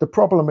 The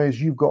problem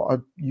is you've got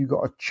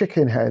a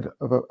chicken head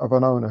of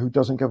an owner who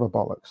doesn't give a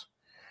bollocks.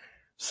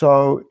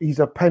 So he's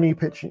a penny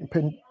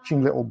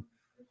pinching little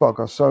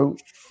bugger.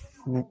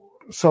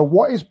 So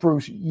what is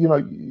Bruce?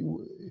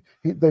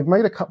 They've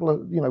made a couple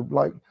of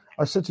like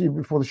I said to you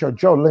before the show.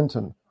 Joe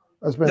Linton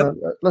has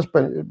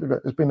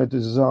been a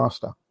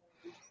disaster.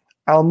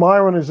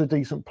 Almiron is a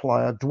decent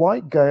player.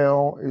 Dwight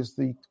Gale is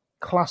the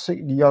classic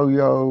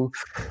yo-yo.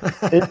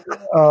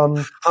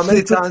 How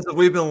many times have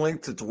we been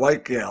linked to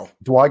Dwight Gale?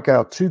 Dwight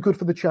Gale, too good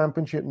for the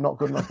Championship, not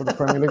good enough for the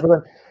Premier League. But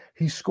then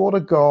he scored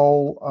a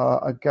goal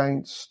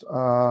against.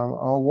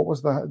 What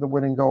was the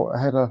winning goal? A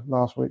header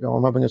last week.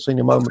 I'm having a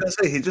senior moment. I was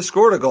going to say he just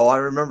scored a goal. I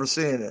remember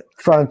seeing it.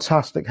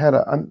 Fantastic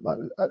header,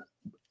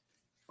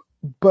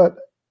 but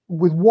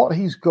with what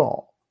he's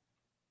got.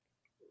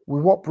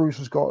 With what Bruce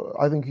has got,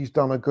 I think he's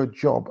done a good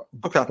job.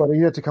 Okay. But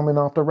he had to come in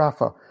after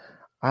Rafa.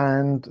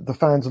 And the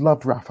fans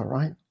loved Rafa,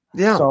 right?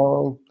 Yeah.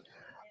 So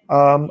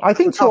I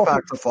think it's a tough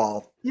act to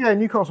fall. Yeah,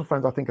 Newcastle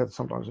fans, I think, are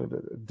sometimes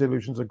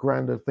delusions of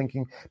grandeur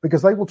thinking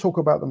because they will talk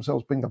about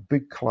themselves being a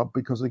big club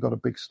because they've got a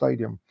big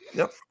stadium.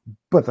 Yep.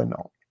 But they're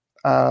not.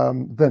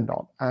 They're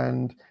not.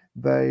 And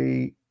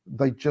they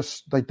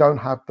don't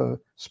have the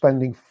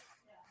spending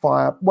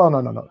fire. Well,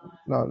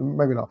 no,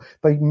 maybe not.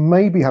 They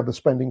maybe have the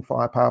spending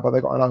firepower, but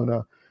they've got an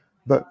owner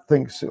that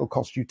thinks it'll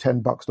cost you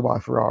 $10 to buy a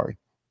Ferrari.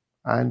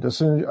 And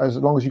as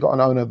long as you've got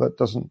an owner that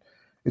doesn't,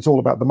 it's all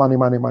about the money,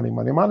 and not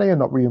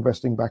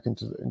reinvesting back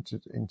into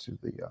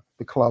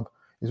the club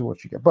is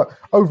what you get. But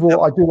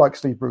overall, I do like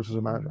Steve Bruce as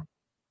a manager.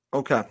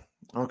 Okay,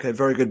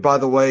 very good. By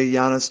the way,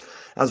 Giannis,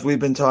 as we've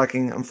been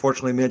talking,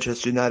 unfortunately,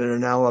 Manchester United are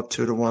now up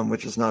 2-1,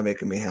 which is not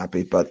making me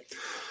happy. But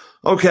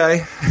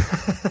okay,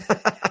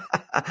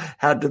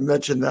 had to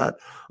mention that.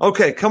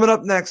 Okay, coming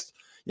up next,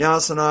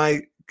 Giannis and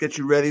I get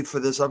you ready for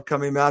this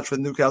upcoming match with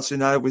Newcastle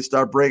United. We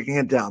start breaking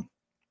it down.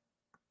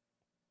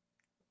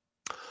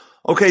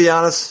 Okay,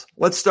 Giannis,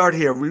 let's start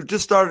here. We've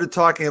just started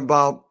talking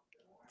about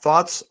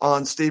thoughts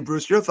on Steve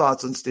Bruce, your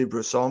thoughts on Steve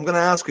Bruce. So I'm going to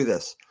ask you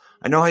this.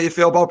 I know how you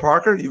feel about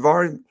Parker. You've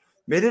already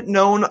made it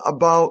known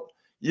about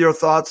your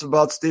thoughts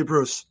about Steve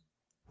Bruce.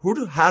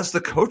 Who has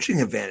the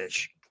coaching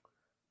advantage?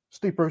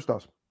 Steve Bruce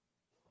does.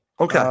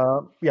 Okay.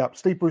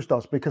 Steve Bruce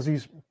does because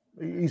he's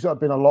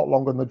been a lot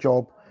longer in the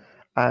job.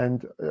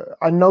 And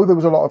I know there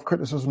was a lot of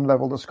criticism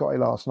leveled at Scotty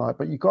last night,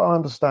 but you've got to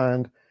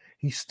understand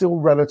he's still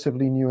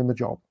relatively new in the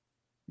job.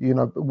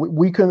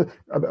 We can.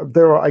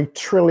 There are 1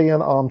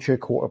 trillion armchair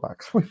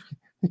quarterbacks.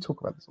 We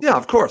talk about this. Yeah,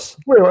 of course.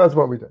 That's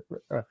what we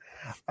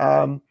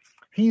do.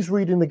 He's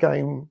reading the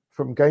game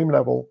from game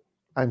level,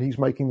 and he's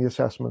making the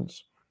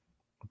assessments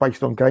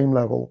based on game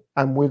level.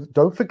 And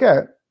don't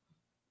forget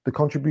the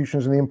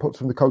contributions and the inputs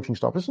from the coaching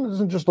staff. It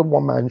isn't just a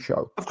one-man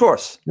show. Of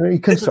course, he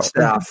consults. It's a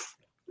staff.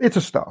 It's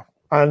a staff,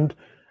 and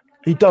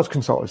he does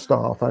consult his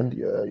staff. And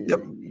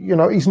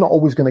he's not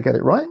always going to get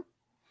it right.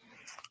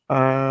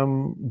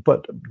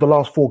 But the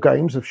last 4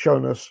 games have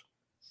shown us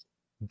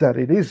that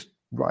it is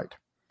right.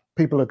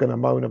 People are going to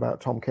moan about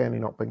Tom Kearney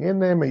not being in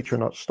there, Mitra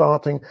not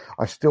starting.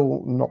 I'm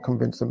still not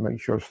convinced that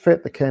Mitra is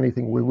fit. The Kearney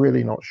thing, we're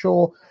really not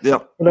sure. Yeah.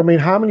 But I mean,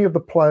 how many of the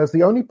players,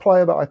 the only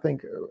player that I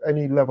think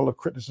any level of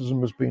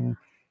criticism has been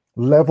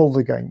leveled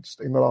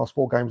against in the last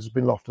 4 games has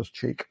been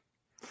Loftus-Cheek.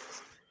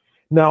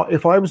 Now,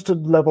 if I was to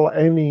level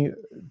any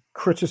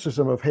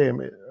criticism of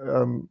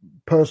him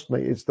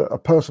personally, it's that a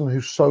person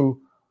who's so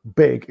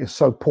big is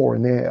so poor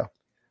in the air.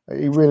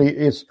 He really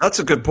is. That's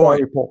a good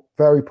point.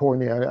 Very poor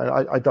in the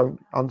air. I don't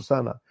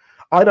understand that.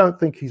 I don't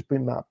think he's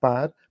been that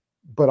bad,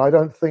 but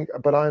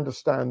I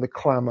understand the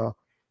clamour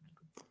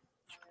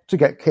to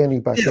get Kenny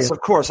back in. Yes,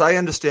 of course. I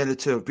understand it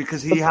too,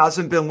 because he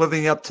hasn't been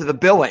living up to the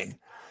billing.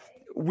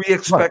 We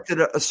expected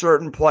a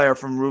certain player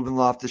from Ruben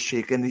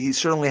Loftus-Cheek, and he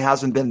certainly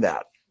hasn't been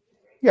that.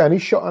 Yeah, and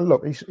he's shot. And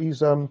look,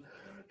 he's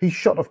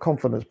shot of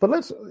confidence.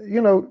 But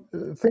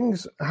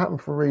things happen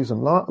for a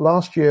reason.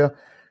 Last year,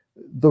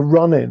 the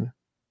run-in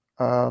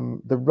at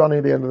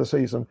the end of the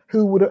season,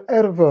 who would have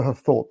ever have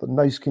thought that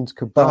Neeskens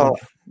could bounce?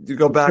 Oh, you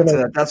go back to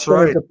that. That's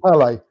right.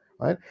 Pele,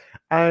 right?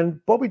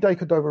 And Bobby De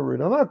Cordova-Reid,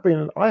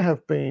 and I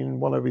have been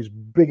one of his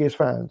biggest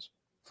fans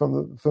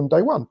from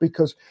day one,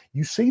 because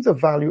you see the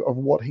value of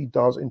what he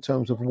does in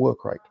terms of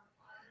work rate,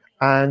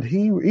 and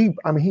he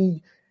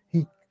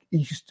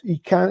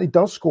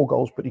does score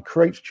goals, but he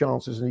creates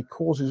chances and he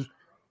causes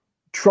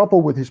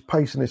trouble with his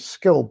pace and his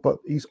skill. But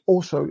he's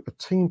also a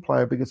team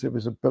player because of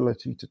his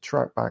ability to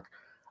track back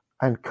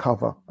and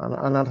cover,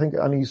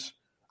 and he's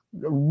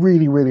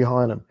really, really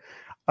high on him.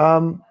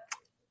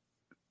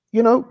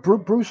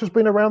 Bruce has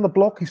been around the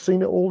block. He's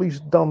seen it all. He's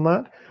done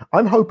that.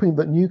 I'm hoping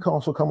that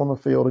Newcastle come on the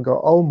field and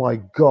go, oh my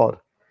God,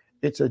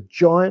 it's a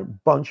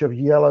giant bunch of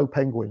yellow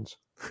penguins.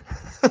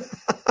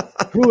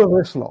 Who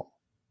are this lot?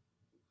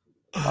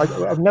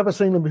 I've never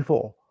seen them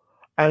before.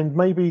 And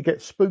maybe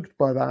get spooked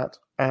by that,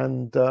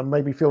 and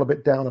maybe feel a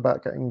bit down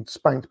about getting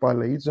spanked by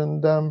Leeds,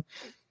 and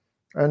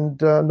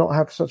not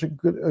have such a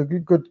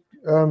good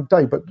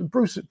day. But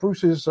Bruce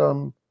is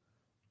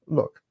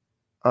look.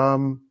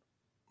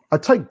 I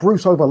take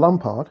Bruce over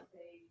Lampard.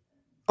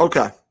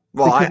 Okay.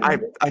 Well,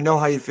 I know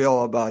how you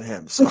feel about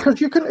him. So.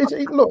 Because you can it's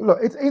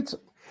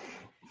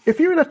if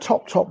you're in a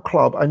top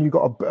club and you've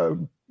got a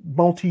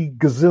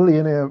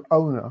multi-gazillionaire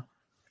owner,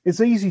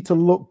 it's easy to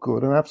look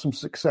good and have some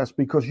success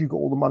because you've got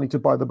all the money to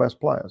buy the best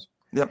players.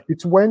 Yep.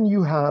 It's when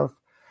you have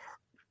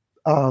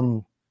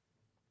I'm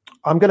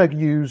going to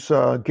use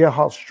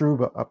Gerhard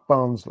Struber at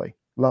Barnsley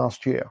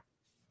last year,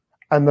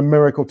 and the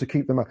miracle to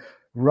keep them out.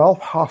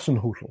 Ralph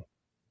Hasenhüttl.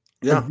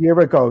 Yeah. A year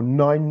ago,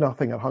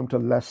 9-0 at home to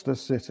Leicester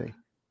City.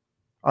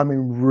 I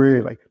mean,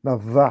 really. Now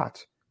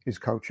that is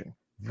coaching.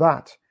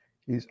 That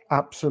is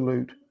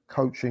absolute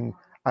coaching.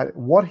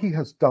 What he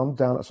has done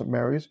down at St.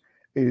 Mary's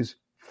is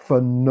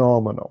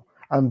phenomenal.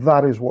 And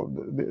that is what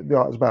the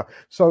art is about.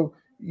 So,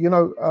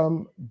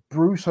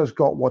 Bruce has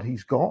got what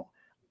he's got.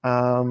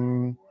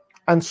 And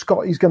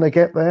Scott, he's going to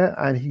get there,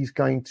 and he's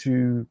going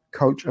to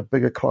coach at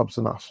bigger clubs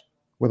than us,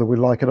 whether we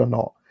like it or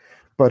not.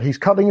 But he's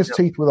cutting his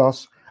teeth with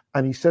us.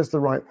 And he says the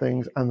right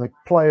things, and the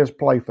players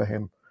play for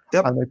him,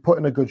 and they put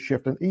in a good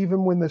shift. And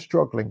even when they're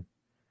struggling,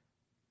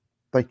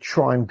 they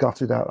try and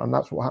gut it out, and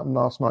that's what happened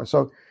last night.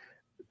 So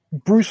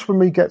Bruce, for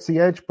me, gets the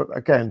edge, but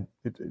again,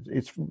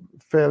 it's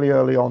fairly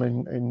early on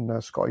in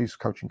Scotty's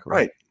coaching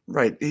career.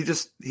 Right.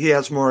 He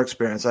has more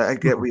experience. I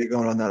get where you're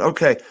going on that.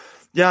 Okay,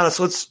 Giannis,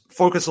 let's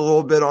focus a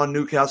little bit on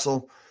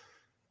Newcastle.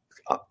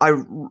 I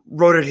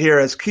wrote it here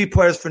as key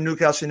players for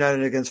Newcastle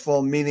United against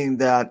Fulham, meaning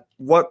that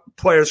what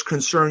players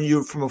concern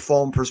you from a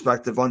Fulham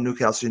perspective on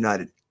Newcastle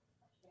United?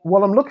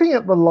 Well, I'm looking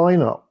at the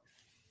lineup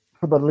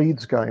for the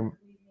Leeds game,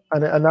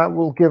 and that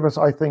will give us,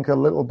 I think, a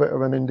little bit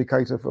of an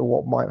indicator for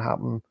what might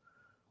happen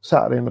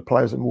Saturday and the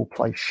players that will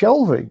play.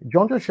 Jonjo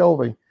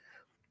Shelvey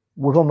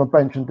was on the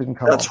bench and didn't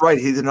come on. That's right.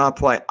 He did not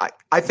play.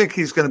 I think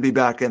he's going to be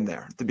back in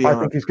there, to be honest.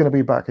 I think he's going to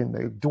be back in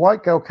there.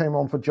 Dwight Gale came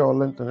on for Joe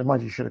Linton. It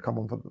might he should have come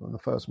on in the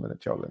first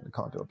minute. Joe Linton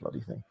can't do a bloody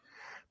thing.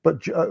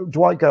 But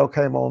Dwight Gale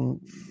came on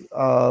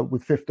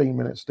with 15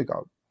 minutes to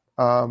go.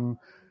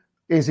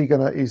 Is he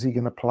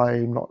gonna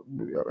play?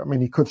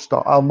 He could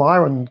start.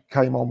 Almiron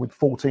came on with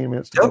 14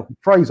 minutes to go for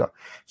Fraser.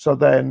 So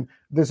then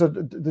there's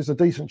a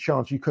decent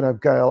chance you could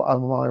have Gale,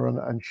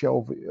 Almiron, and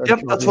Shelvey.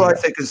 That's what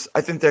I think is. I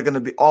think they're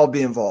going to all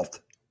be involved.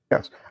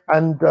 Yes,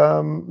 and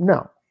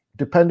now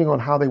depending on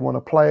how they want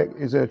to play it,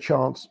 is there a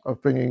chance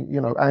of bringing?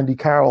 Andy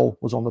Carroll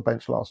was on the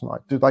bench last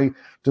night. Do they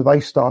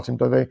start him?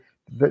 Do they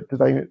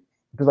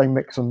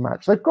mix and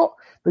match? They've got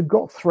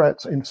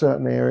threats in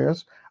certain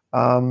areas.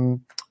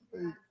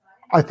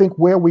 I think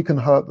where we can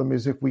hurt them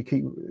is if we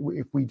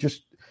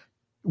just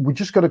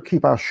got to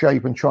keep our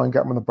shape and try and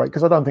get them on the break,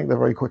 because I don't think they're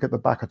very quick at the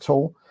back at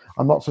all.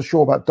 I'm not so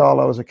sure about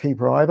Darlow as a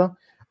keeper either,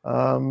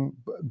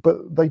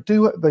 but they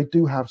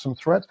do have some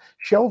threats.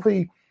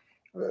 Shelvey,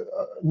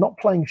 not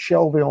playing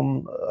Shelvey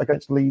on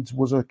against Leeds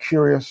was a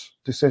curious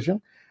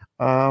decision,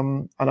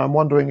 and I'm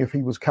wondering if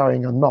he was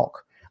carrying a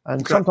knock.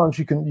 And sometimes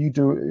you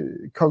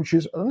do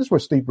coaches, and this is where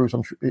Steve Bruce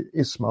I'm sure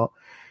is smart,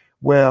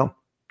 where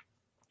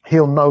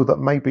he'll know that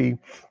maybe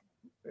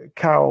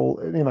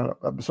Shelvey's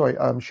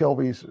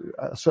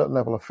at a certain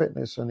level of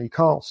fitness and he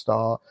can't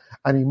start,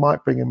 and he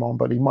might bring him on,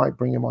 but he might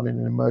bring him on in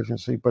an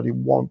emergency, but it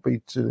won't be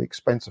to the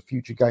expense of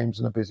future games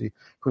and a busy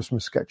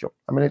Christmas schedule.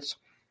 I mean,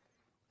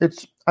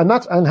 that's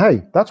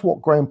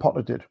what Graham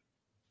Potter did.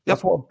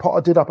 That's what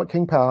Potter did up at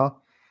King Power,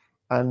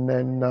 and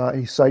then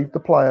he saved the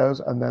players,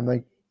 and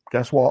then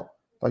guess what?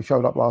 They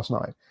showed up last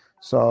night.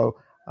 So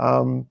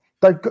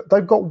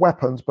they've got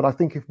weapons, but I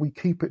think if we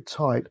keep it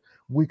tight,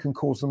 we can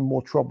cause them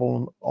more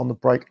trouble on the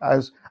break,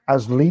 as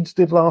Leeds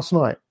did last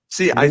night.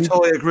 See, I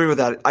totally agree with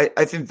that.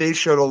 I think they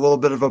showed a little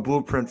bit of a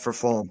blueprint for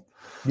Fulham.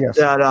 Yes.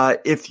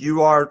 That if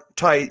you are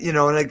tight,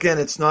 and again,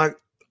 it's not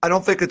 – I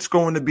don't think it's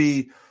going to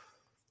be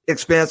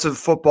expansive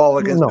football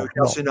against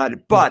Newcastle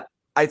United, but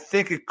I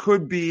think it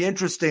could be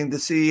interesting to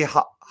see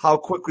how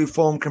quickly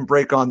Fulham can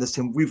break on this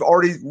team. We've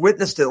already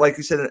witnessed it, like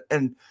you said,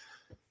 and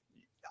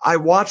I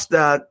watched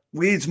that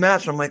Leeds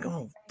match, and I'm like,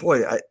 oh,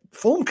 boy,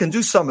 Fulham can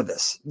do some of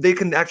this. They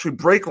can actually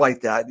break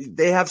like that.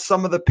 They have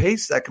some of the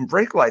pace that can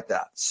break like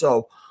that.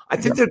 So I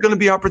think there are going to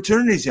be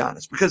opportunities,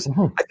 Giannis, because I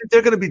think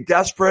they're going to be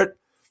desperate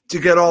to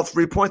get all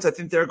 3 points. I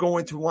think they're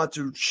going to want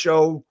to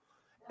show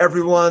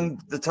everyone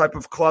the type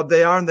of club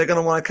they are, and they're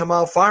going to want to come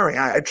out firing.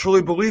 I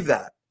truly believe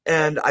that.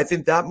 And I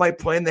think that might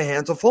play in the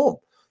hands of Fulham,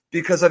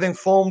 because I think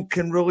Fulham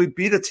can really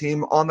beat a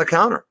team on the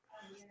counter.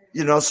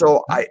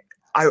 So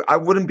I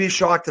wouldn't be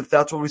shocked if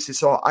that's what we see.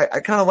 So I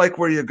kind of like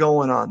where you're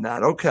going on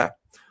that. Okay.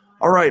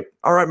 All right,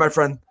 my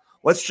friend.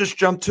 Let's just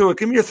jump to it.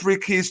 Give me your 3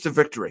 keys to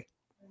victory.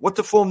 What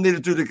do Fulham need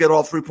to do to get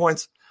all 3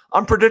 points?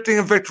 I'm predicting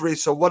a victory,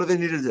 so what do they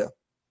need to do?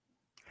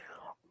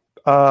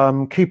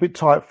 Keep it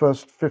tight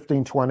first,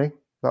 15-20.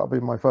 That'll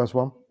be my first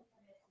one.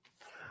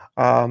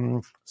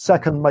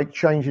 Second, make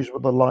changes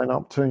with the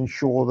lineup to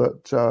ensure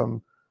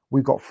that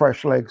we've got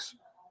fresh legs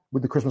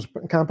with the Christmas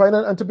campaign.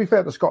 And to be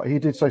fair to Scott, he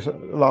did say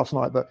last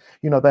night that,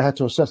 they had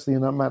to assess the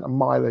amount of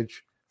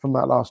mileage from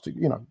that last,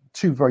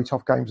 2 very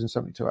tough games in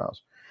 72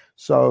 hours.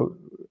 So,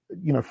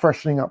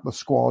 freshening up the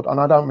squad, and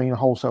I don't mean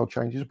wholesale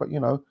changes, but,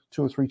 2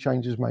 or 3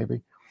 changes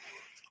maybe.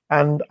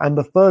 And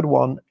the third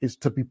one is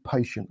to be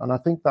patient. And I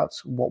think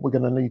that's what we're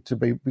going to need to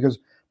be, because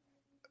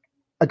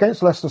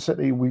against Leicester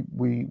City,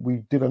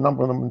 we did a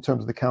number of them in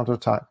terms of the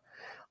counter-attack.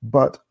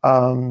 But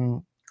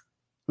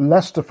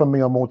Leicester, for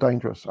me, are more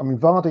dangerous. I mean,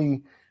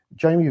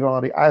 Jamie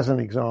Vardy, as an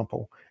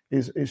example,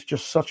 is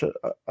just such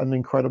an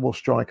incredible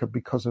striker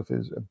because of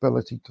his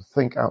ability to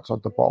think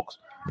outside the box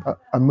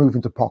and move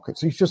into pockets.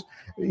 He's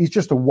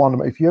just a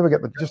wonder. If you ever get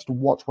just to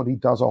watch what he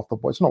does off the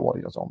ball, it's not what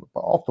he does on the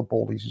ball. Off the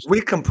ball, he's just... We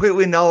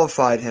completely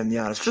nullified him,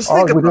 Giannis. Just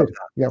think about that.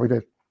 Yeah, we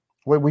did.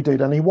 We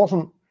did, and he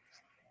wasn't.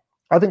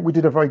 I think we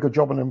did a very good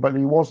job on him, but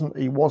he wasn't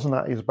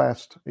at his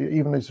best.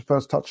 Even his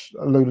first touch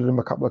eluded him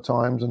a couple of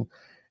times, and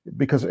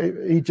because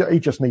he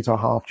just needs a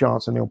half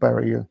chance and he'll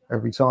bury you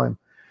every time.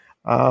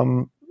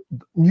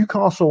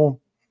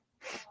 Newcastle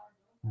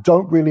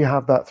don't really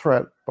have that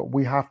threat, but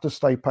we have to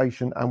stay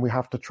patient and we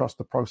have to trust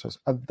the process.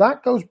 And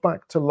that goes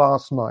back to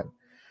last night.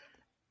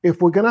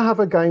 If we're going to have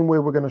a game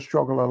where we're going to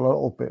struggle a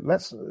little bit,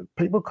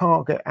 people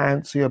can't get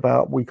antsy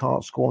about we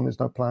can't score and there's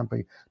no plan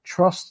B.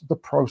 Trust the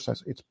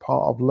process. It's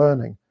part of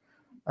learning.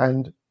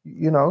 And,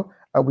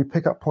 we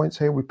pick up points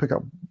here, we pick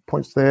up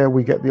points there,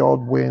 we get the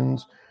odd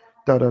wins,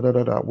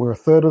 We're a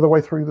third of the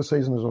way through the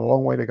season. There's a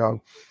long way to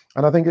go.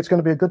 And I think it's going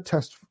to be a good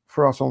test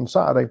for us on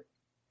Saturday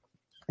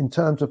in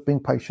terms of being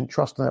patient,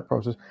 trusting that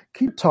process.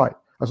 Keep tight.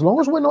 As long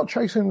as we're not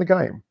chasing the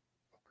game,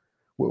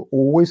 we're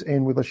always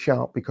in with a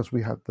shout because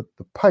we have the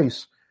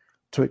pace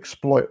to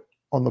exploit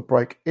on the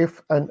break,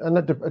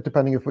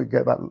 depending if we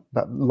get that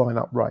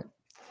lineup right.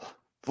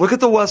 Look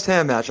at the West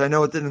Ham match. I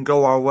know it didn't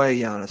go our way,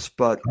 Giannis,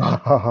 but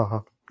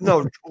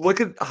no,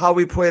 look at how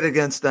we played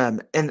against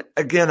them. And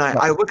again,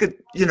 I look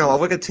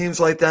at teams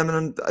like them,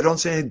 and I don't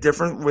see any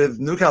different with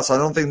Newcastle. I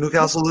don't think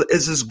Newcastle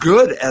is as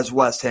good as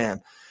West Ham.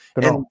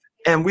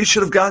 And we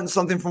should have gotten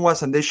something from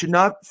West Ham. They should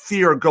not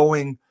fear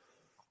going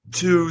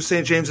to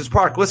St. James's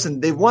Park.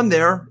 Listen, they won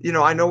there.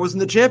 I know it was in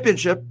the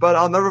championship, but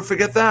I'll never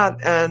forget that.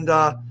 And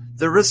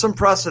there is some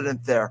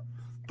precedent there.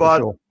 But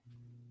sure.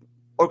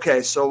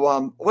 Okay,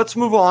 so let's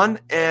move on.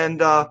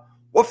 And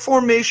what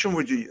formation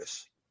would you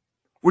use?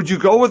 Would you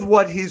go with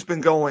what he's been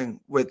going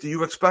with? Do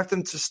you expect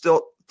him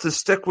to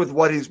stick with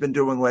what he's been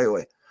doing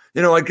lately?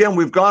 Again,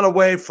 we've gone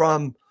away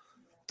from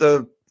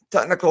the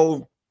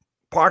technical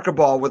Parker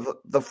ball with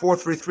the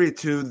 4-3-3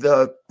 to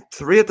the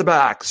 3 at the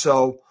back.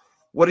 So,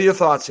 what are your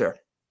thoughts here?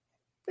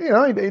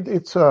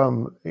 It's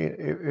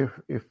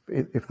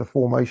if the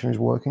formation is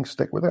working,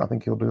 stick with it. I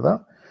think he'll do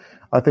that.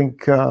 I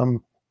think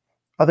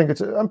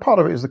it's, and part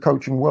of it is the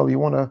coaching. Well, you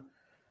want to,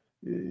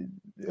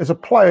 as a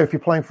player, if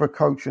you're playing for a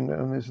coach and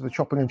there's the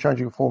chopping and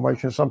changing of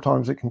formation,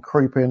 sometimes it can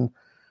creep in.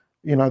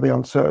 The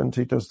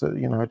uncertainty. Does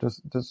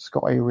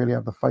Scott A really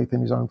have the faith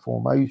in his own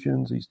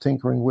formations? He's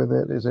tinkering with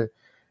it. Is it?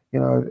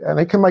 And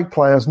it can make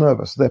players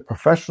nervous. They're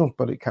professionals,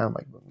 but it can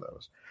make them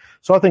nervous.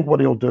 So I think what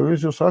he'll do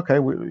is he'll say, okay,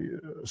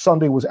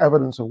 Sunday was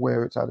evidence of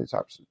where it's at its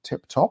absolute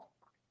tip top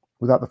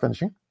without the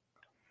finishing.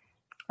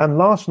 And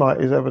last night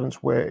is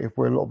evidence where if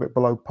we're a little bit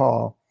below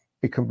par,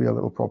 it can be a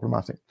little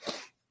problematic.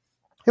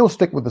 He'll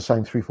stick with the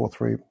same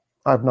 3-4-3.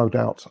 I have no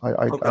doubt.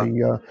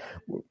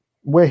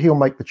 Where he'll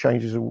make the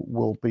changes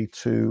will be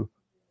to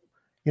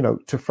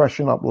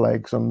freshen up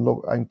legs and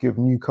look and give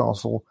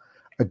Newcastle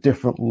a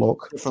different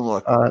look,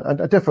 and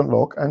a different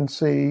look, and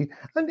see,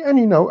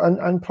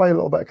 and play a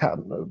little bit of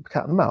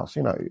cat and mouse.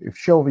 If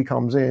Shelvey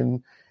comes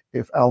in,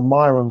 if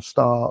Almiron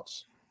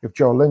starts, if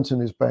Joe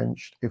Linton is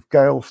benched, if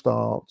Gale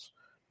starts,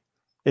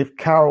 if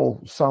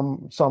Carroll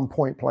some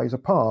point plays a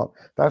part,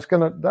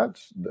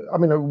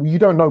 you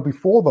don't know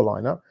before the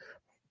lineup,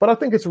 but I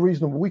think it's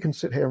reasonable. We can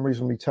sit here and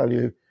reasonably tell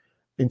you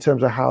in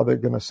terms of how they're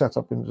going to set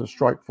up into the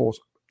strike force.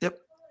 Yep.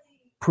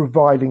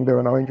 Providing there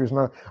are no injuries.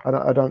 No,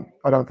 I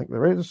don't think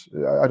there is.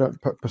 I don't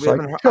per se.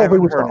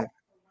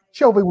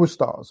 Shelvey would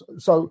start.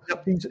 So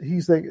yep.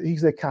 he's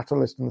their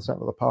catalyst in the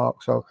centre of the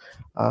park. So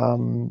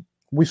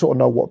we sort of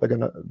know what they're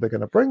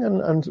gonna bring,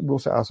 and we'll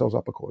set ourselves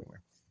up accordingly.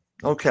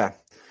 Okay.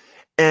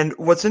 And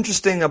what's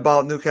interesting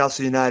about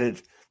Newcastle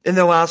United, in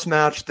their last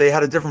match, they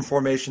had a different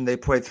formation. They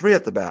played 3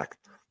 at the back.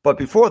 But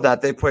before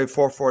that, they played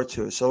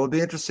 4-4-2. So it'll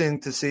be interesting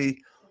to see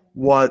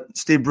what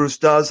Steve Bruce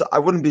does. I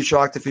wouldn't be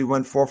shocked if he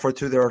went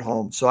 4-4-2 there at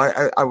home. So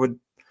I would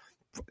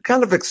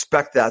kind of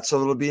expect that.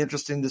 So it'll be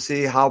interesting to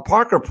see how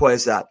Parker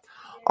plays that.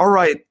 All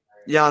right,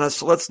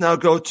 Giannis, let's now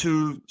go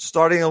to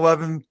starting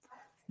 11.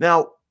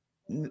 Now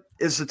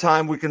is the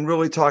time we can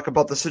really talk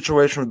about the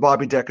situation with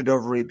Bobby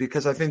Decordova-Reid,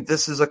 because I think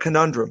this is a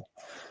conundrum.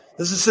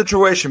 This is a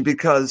situation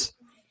because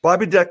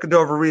Bobby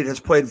Decordova-Reid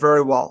has played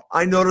very well.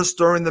 I noticed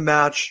during the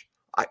match,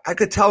 I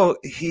could tell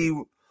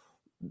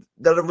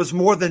that it was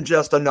more than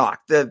just a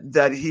knock,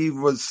 that he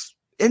was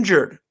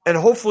injured. And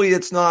hopefully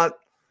it's not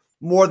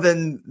more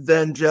than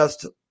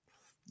just,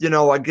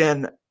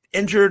 again,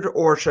 injured,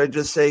 or should I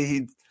just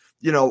say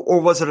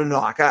or was it a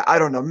knock? I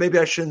don't know. Maybe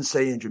I shouldn't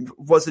say injured.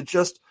 Was it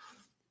just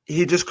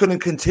he just couldn't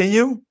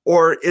continue,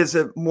 or is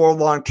it more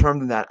long-term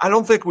than that? I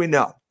don't think we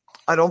know.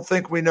 I don't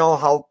think we know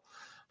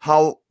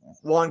how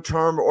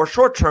long-term or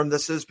short-term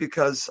this is,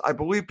 because I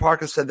believe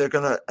Parker said they're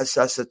going to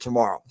assess it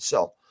tomorrow.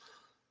 So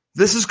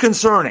this is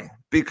concerning,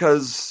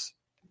 because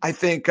I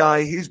think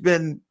he's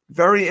been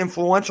very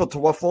influential to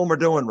what Fulham are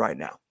doing right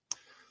now.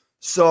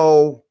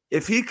 So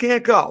if he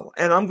can't go,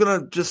 and I'm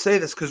going to just say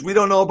this because we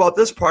don't know about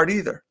this part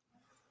either,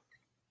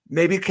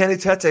 maybe Kenny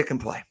Tete can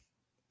play.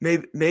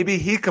 Maybe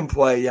he can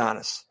play,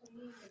 Giannis.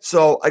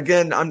 So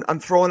again, I'm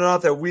throwing it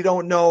out there. We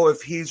don't know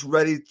if he's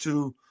ready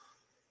to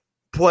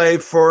play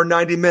for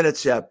 90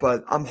 minutes yet,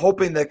 but I'm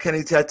hoping that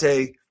Kenny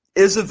Tete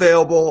is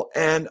available,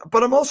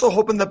 but I'm also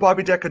hoping that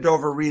Bobby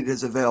Decordova-Reid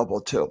is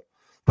available too.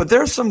 But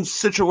there's some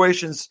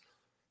situations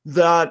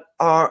that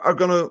are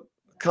going to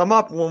come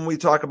up when we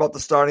talk about the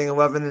starting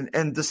 11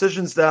 and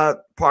decisions that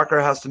Parker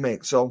has to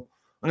make. So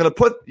I'm going to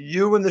put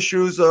you in the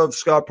shoes of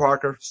Scott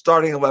Parker.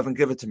 Starting 11,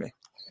 give it to me.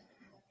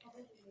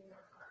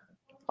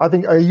 I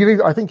think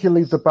you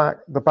leave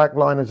the back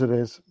line as it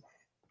is.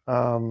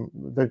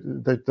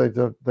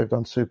 They've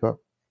done super.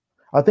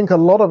 I think a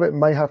lot of it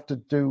may have to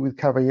do with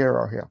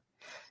Cavallero here,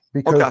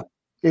 because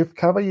if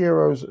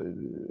Cavallero's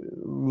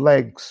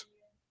legs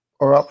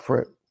are up for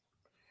it,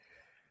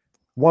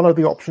 one of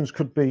the options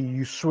could be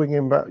you swing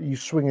him back, you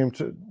swing him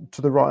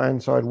to the right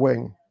hand side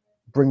wing,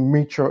 bring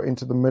Mitro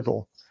into the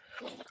middle,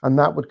 and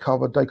that would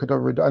cover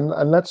Decordova-Reid.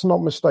 And let's not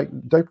mistake,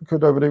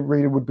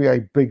 Decordova-Reid would be a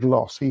big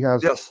loss. He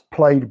has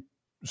played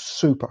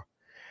super.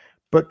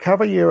 But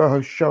Cavallero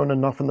has shown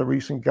enough in the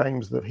recent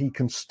games that he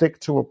can stick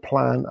to a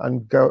plan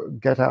and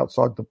get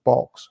outside the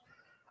box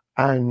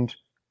and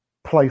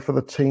play for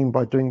the team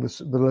by doing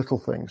the little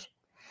things.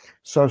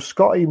 So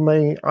Scotty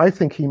I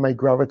think he may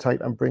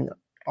gravitate and bring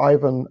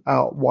Ivan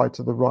out wide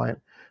to the right,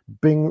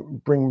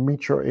 bring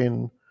Mitro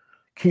in,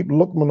 keep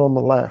Lookman on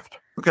the left.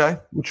 Okay.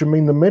 Which would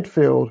mean the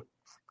midfield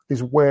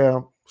is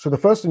where. So the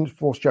first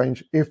force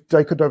change, if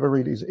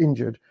Decordova-Reid is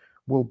injured,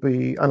 will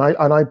be, and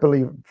I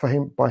believe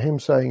by him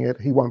saying it,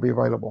 he won't be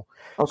available.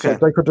 Okay. So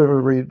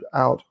Decordova-Reid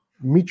out,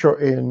 Mitro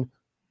in,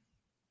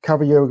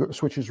 Cavallero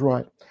switches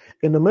right.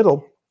 In the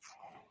middle,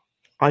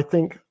 I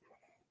think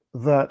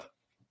that.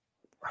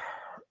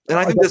 And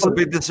I think there's a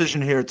big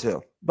decision here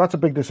too. That's a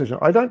big decision.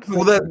 I don't think.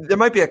 Well, there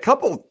might be a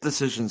couple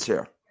decisions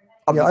here.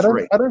 I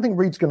don't think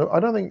Reed's going to.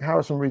 I don't think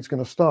Harrison Reed's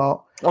going to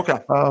start. Okay.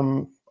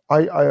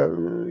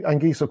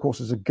 Anguissa, of course,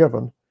 is a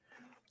given.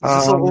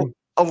 This is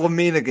a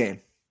Lamina game.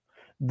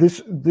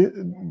 This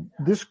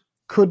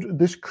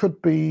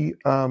could be.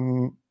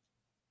 I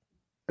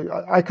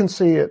can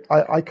see it.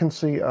 I can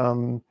see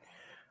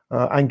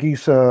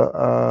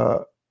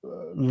Anguissa,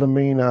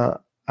 Lamina,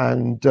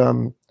 and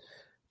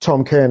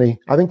Tom Kearney.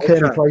 I think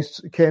Kearney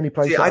plays.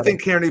 See, I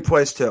think Kearney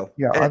plays too.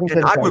 Yeah, I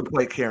would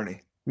play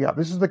Kearney. Yeah,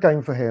 this is the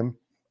game for him,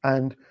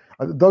 and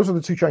those are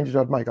the two changes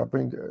I'd make. I'd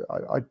bring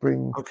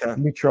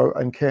Mitro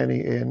and Kearney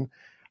in,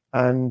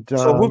 and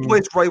so who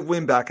plays right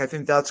wing back? I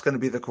think that's going to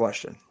be the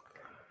question.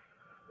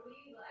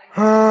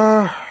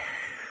 I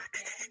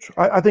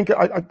think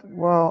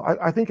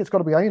it's got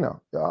to be Aina,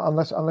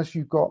 unless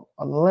you've got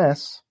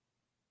it's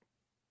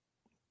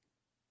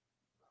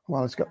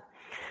got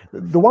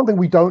the one thing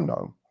we don't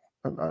know,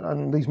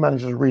 and these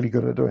managers are really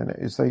good at doing it,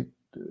 is they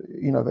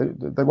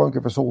won't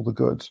give us all the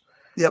goods.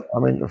 Yep. I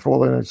mean, for all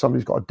they know,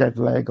 somebody's got a dead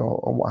leg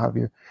or what have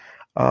you.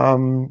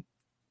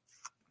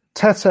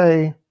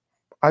 Tete,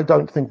 I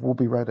don't think will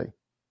be ready.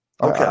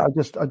 Okay.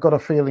 I got a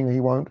feeling he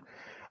won't.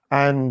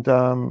 And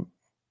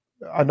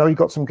I know he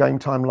got some game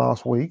time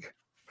last week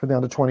for the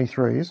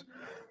under-23s.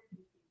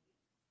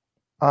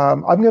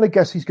 I'm going to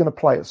guess he's going to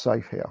play it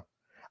safe here.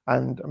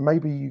 And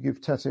maybe you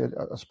give Tete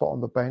a spot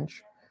on the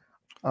bench.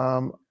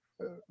 The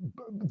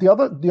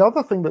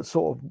other thing that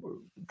sort of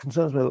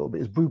concerns me a little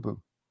bit is Boo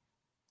Boo.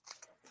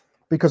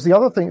 Because the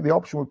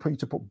option would be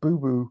to put Boo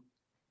Boo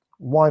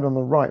wide on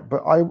the right,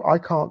 but I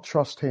can't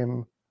trust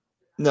him.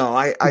 No,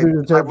 I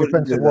do the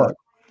wouldn't do that.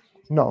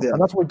 No, Yeah.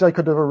 and that's where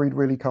Deko Reed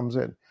really comes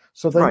in.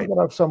 So they've got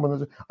to have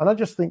someone, and I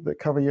just think that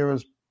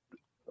Cavalera's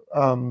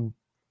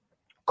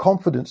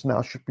confidence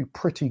now should be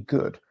pretty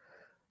good.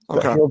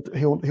 Okay.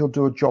 He'll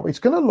do a job. It's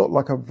going to look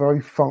like a very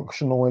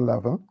functional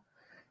 11,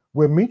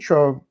 where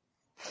Mitro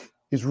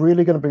is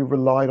really going to be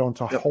relied on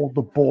to hold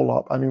the ball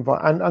up and invite.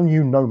 And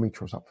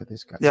Mitro's up for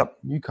this game. Yep.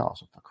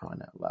 Newcastle, for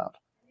crying out loud.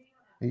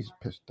 He's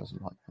pissed,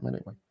 doesn't like him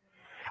anyway.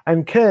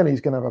 And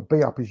Kearney's going to have a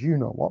B up as you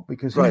know what,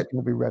 because he's going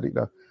to be ready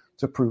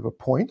to prove a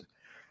point.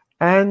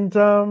 And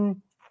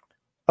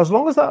as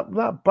long as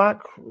that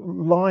back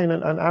line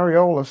and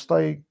Areola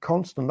stay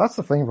constant, that's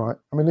the thing, right?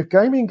 I mean, if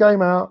game in,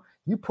 game out,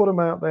 you put him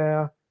out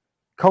there,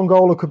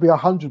 Congola could be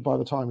 100 by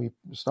the time he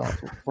starts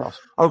for us.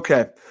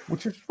 Okay.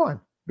 Which is fine.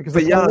 Because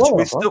but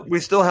we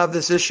still have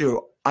this issue.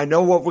 I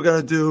know what we're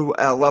going to do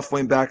at left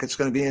wing back. It's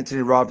going to be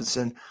Anthony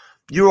Robinson.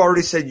 You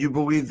already said you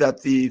believe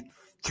that the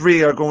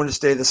three are going to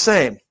stay the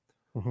same.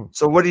 Mm-hmm.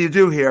 So what do you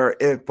do here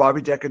if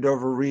Bobby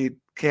Decordova-Reid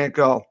can't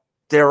go?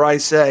 Dare I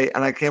say,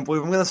 and I can't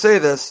believe I'm going to say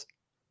this,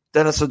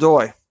 Dennis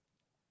Odoi.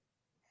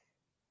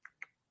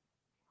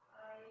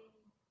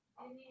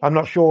 I'm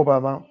not sure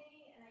about that.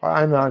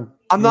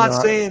 I'm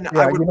not saying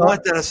I would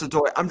want Dennis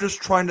Odoi. I'm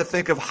just trying to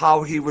think of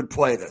how he would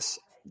play this.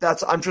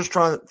 I'm just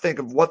trying to think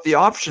of what the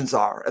options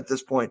are at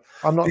this point.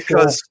 I'm not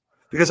sure.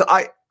 Because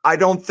I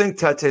don't think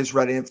Tete's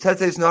ready. If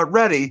Tete's not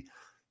ready,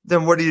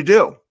 then what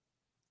do?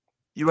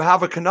 You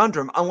have a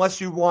conundrum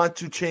unless you want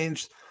to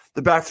change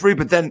the back three,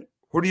 but then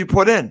who do you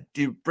put in?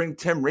 Do you bring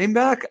Tim Ream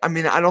back? I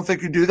mean, I don't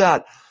think you do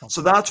that.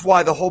 So that's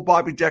why the whole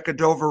Bobby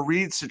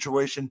Decordova-Reid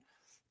situation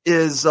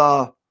is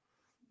a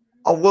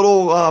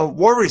little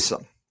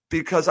worrisome,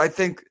 because I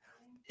think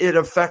it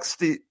affects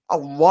a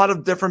lot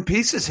of different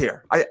pieces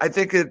here. I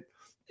think it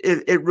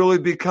really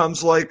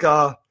becomes like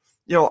a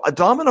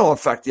domino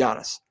effect,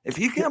 Giannis. If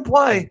he can't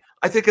play,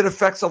 I think it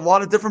affects a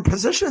lot of different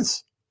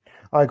positions.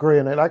 I agree,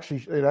 and it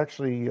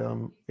actually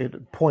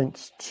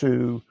points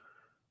to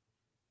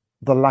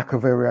the lack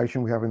of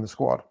variation we have in the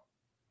squad.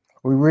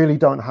 We really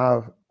don't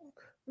have,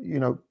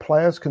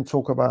 fans can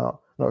talk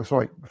about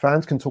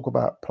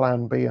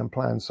plan B and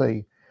plan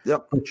C.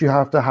 Yep. But you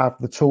have to have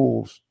the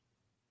tools.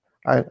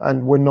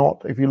 And we're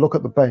not, if you look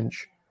at the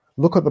bench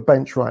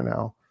right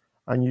now,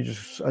 and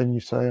you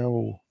say,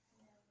 oh,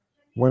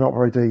 we're not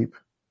very deep.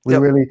 We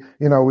really,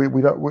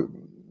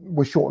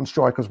 we're short on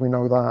strikers, we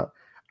know that.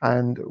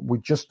 And we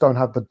just don't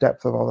have the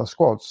depth of other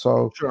squads.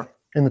 So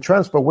in the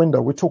transfer window,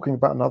 we're talking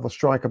about another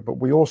striker, but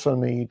we also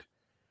need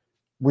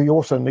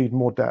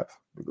more depth,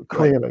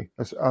 clearly.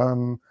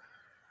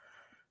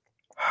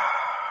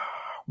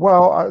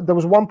 Right. There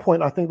was one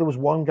point, I think there was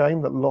one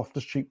game that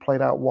Loftus-Cheek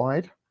played out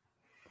wide.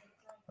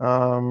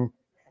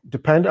 It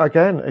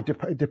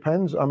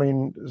depends. I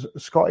mean,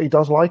 Scotty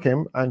does like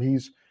him, and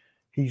he's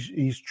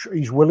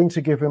willing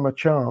to give him a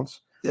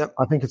chance. Yep.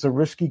 I think it's a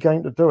risky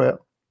game to do it.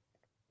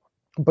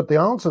 But the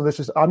answer to this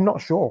is I'm not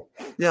sure.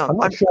 Yeah, I'm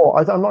not sure.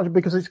 I'm not,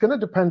 because it's going to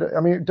depend. I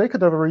mean,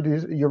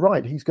 Decordova-Reid, you're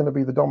right. He's going to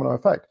be the domino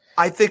effect.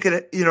 I think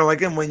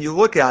again, when you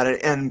look at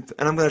it, and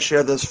I'm going to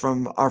share this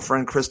from our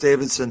friend Chris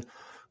Davidson.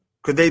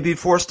 Could they be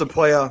forced to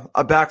play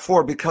a back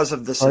four because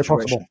of this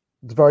situation? Possible.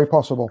 It's very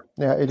possible.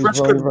 Yeah, it is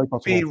very, very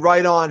possible. Be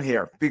right on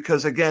here,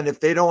 because again, if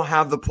they don't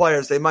have the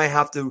players, they might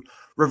have to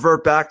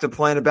revert back to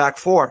playing a back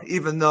four,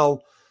 even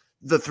though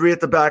the three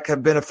at the back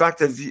have been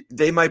effective.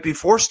 They might be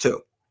forced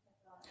to.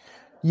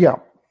 Yeah,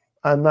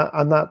 and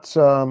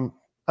that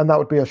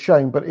would be a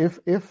shame. But if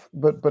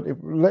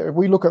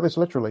we look at this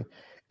literally,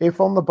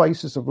 if on the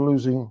basis of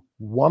losing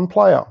one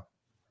player,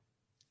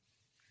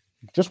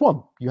 just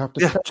one, you have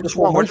to just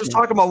one. We're just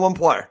talking about one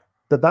player.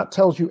 That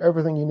tells you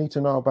everything you need to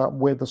know about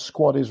where the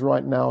squad is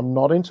right now,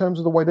 not in terms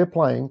of the way they're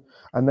playing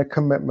and their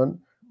commitment.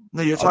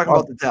 No, you're talking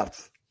about the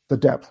depth. The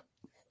depth.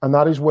 And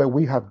that is where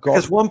we have got.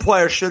 Because one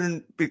player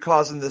shouldn't be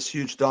causing this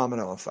huge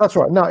domino effect. That's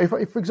right. Now, if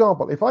for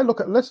example, if I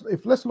look at let's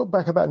look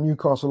back at that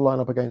Newcastle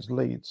lineup against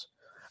Leeds.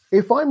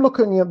 If I'm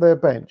looking at their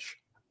bench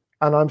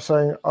and I'm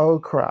saying, oh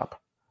crap,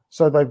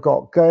 so they've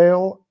got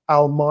Gale,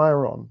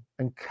 Almiron,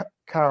 and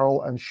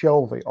Carroll and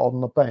Shelvey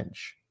on the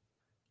bench.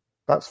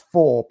 That's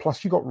 4.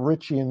 Plus you got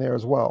Richie in there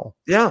as well.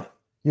 Yeah.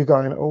 You're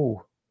going,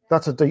 oh,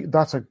 that's a bit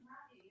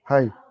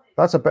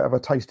of a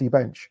tasty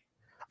bench,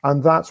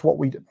 and that's what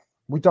we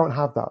don't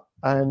have that.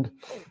 And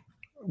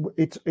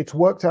it's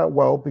worked out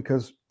well,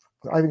 because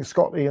I think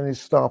Scotty and his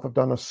staff have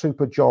done a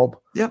super job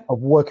of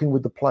working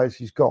with the players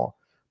he's got.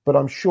 But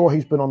I'm sure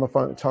he's been on the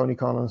phone to Tony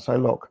Khan and say,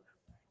 look,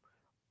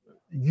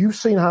 you've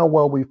seen how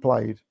well we've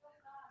played.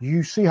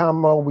 You see how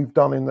well we've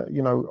done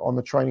on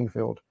the training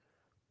field.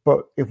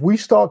 But if we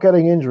start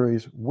getting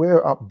injuries,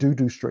 we're up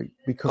doo-doo street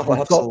because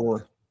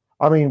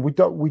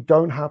we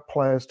don't have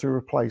players to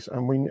replace,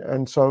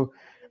 and so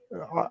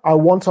I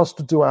want us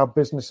to do our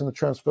business in the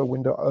transfer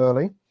window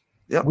early.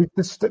 Yep.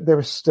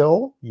 There's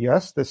still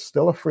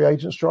a free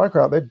agent striker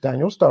out there,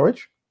 Daniel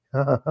Sturridge.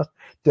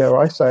 Dare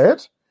I say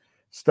it?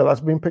 Still has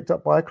been picked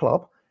up by a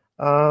club.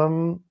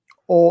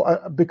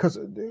 Because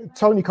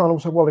Tony Khan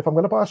said, well, if I'm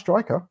going to buy a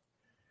striker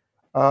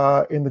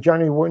in the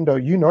January window,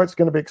 it's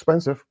going to be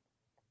expensive.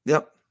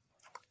 Yep.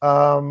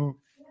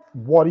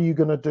 What are you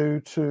going to do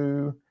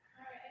to,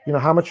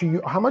 how much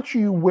are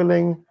you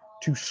willing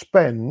to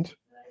spend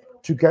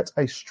to get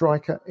a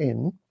striker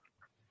in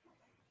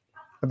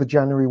at the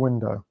January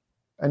window?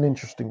 An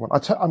interesting one.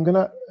 I'm going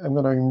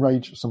to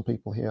enrage some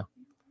people here.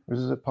 This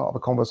is a part of a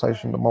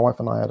conversation that my wife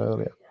and I had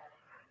earlier.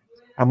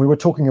 And we were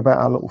talking about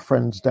our little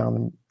friends down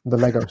in the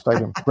Lego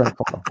Stadium,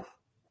 Brentford.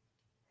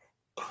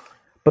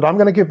 But I'm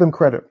going to give them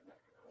credit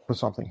for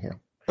something here.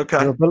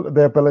 Okay.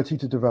 Their ability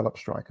to develop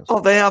strikers. Oh,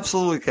 they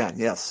absolutely can,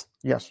 yes.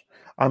 Yes.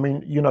 I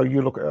mean, you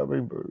look at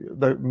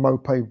the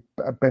Mope,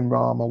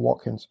 Benrahma,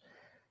 Watkins.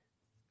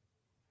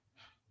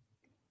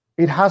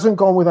 It hasn't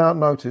gone without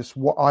notice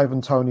what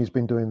Ivan Toney's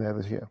been doing there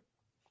this year.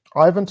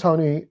 Ivan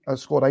Toney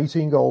has scored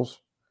 18 goals.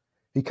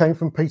 He came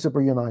from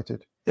Peterborough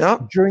United. Yeah.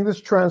 During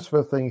this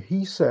transfer thing,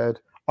 he said,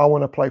 I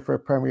want to play for a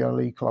Premier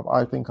League club.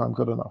 I think I'm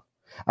good enough.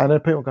 And then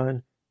people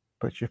going,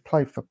 but you've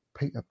played for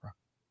Peterborough.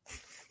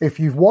 If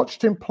you've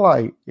watched him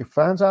play, if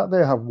fans out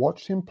there have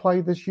watched him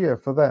play this year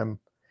for them,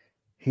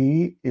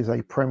 he is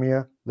a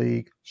Premier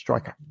League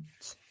striker.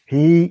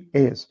 He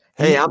is.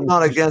 Hey, I'm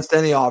not against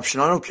any option.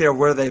 I don't care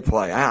where they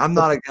play. I'm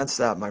not against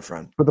that, my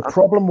friend. But the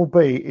problem will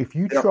be if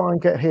you try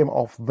and get him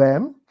off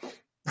them,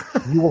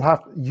 you will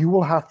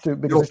have to.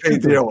 Because You'll pay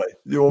dearly.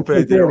 You will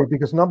pay dearly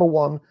because number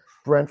one,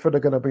 Brentford are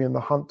going to be in the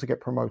hunt to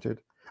get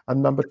promoted,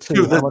 and number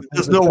two,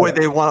 there's no way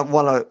they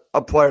want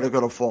a player to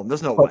go to Fulham.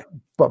 There's no way.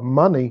 But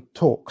money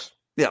talks.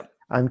 Yeah.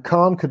 And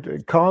Khan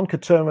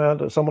could turn around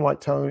to someone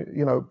like Tony,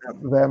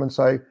 them and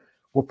say,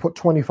 "We'll put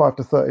 25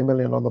 to 30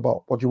 million on the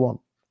box. What do you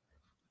want?"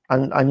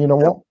 And you know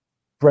what?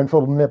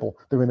 Brentford will nibble.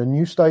 They're in a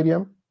new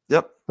stadium.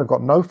 Yep. They've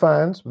got no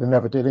fans. They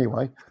never did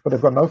anyway, but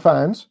they've got no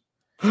fans.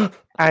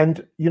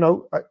 And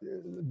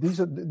this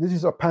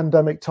is a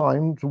pandemic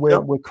time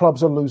where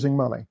clubs are losing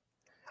money,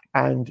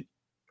 and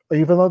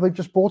even though they've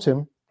just bought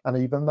him, and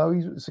even though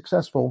he's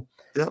successful,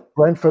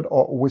 Brentford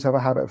always have a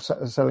habit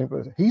of selling.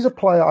 He's a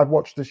player I've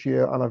watched this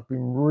year, and I've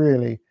been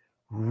really,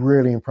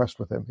 really impressed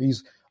with him.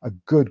 He's a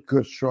good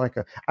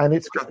striker, and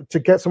it's to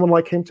get someone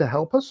like him to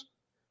help us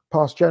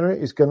past January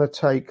is going to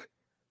take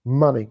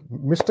money.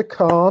 Mr.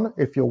 Khan,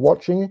 if you're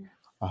watching,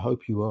 I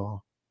hope you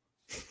are.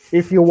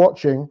 If you're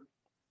watching,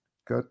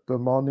 get the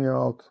money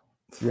out.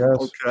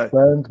 Yes,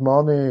 spend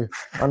money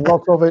and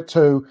lots of it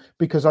too,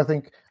 because I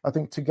think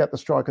to get the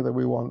striker that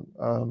we want,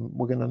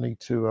 we're going to need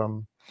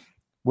to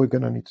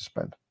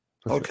spend.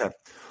 Okay. Sure.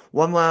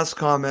 One last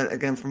comment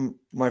again from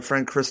my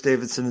friend Chris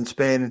Davidson in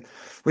Spain.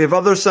 We have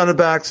other center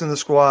backs in the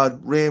squad: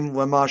 Reem,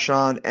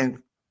 Lemachan, and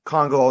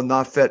Congo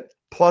not fit.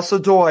 Plus,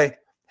 Odoi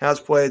has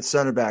played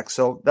center back,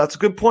 so that's a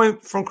good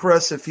point from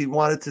Chris. If he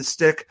wanted to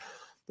stick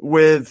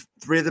with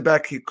three at the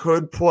back, he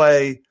could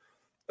play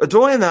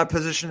Odoi in that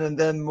position and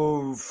then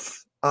move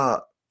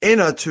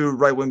Ina to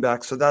right wing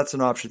back. So that's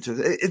an option too.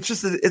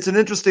 It's an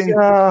interesting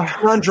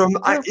conundrum.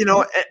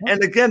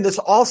 And again, this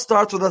all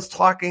starts with us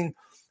talking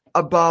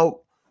about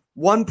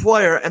one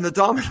player and the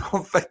domino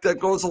effect that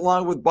goes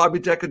along with Bobby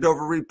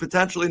Decordova-Reid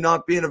potentially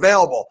not being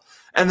available.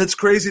 And it's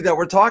crazy that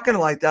we're talking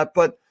like that,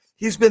 but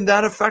he's been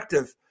that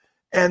effective.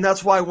 And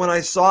that's why when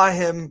I saw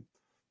him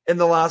in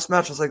the last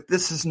match, I was like,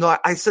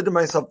 I said to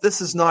myself, this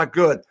is not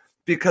good,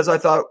 because I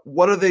thought,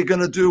 what are they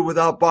going to do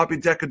without Bobby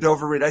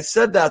Decordova-Reid? I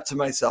said that to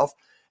myself,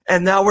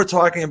 and now we're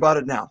talking about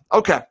it now.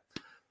 Okay,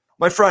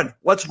 my friend,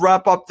 let's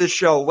wrap up this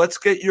show. Let's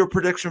get your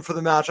prediction for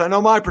the match. I know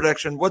my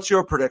prediction. What's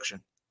your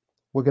prediction?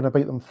 We're going to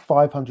beat them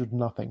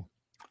 500-0.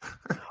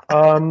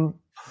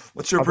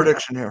 What's your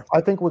prediction here?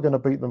 I think we're going to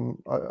beat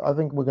them. I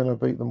think we're going to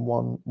beat them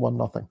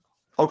 1-0.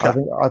 Okay.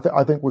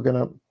 I think we're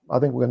going to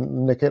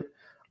nick it.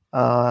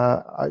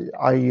 As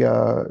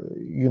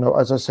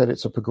I said,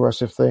 it's a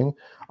progressive thing.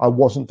 I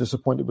wasn't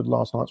disappointed with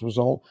last night's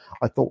result.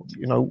 I thought,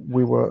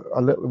 we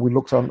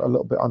looked a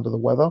little bit under the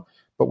weather,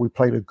 but we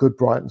played a good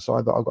Brighton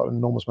side that I've got an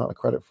enormous amount of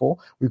credit for.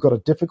 We've got a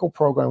difficult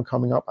program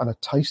coming up and a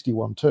tasty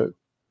one too.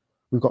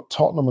 We've got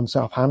Tottenham and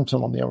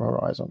Southampton on the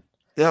horizon.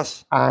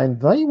 Yes. And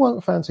they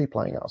won't fancy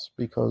playing us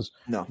because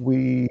no.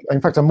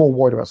 In fact, I'm more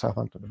worried about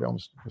Southampton, to be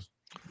honest, because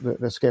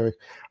they're scary.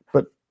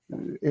 But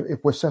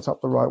if we're set up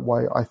the right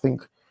way, I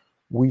think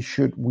we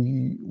should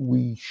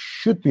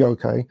be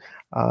okay.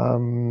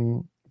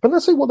 But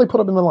let's see what they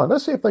put up in the line.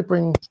 Let's see if they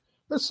bring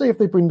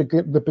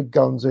the big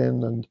guns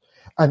in, and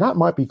that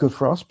might be good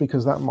for us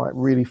because that might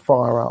really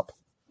fire up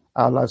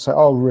our lads. Say,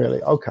 oh,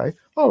 really? Okay,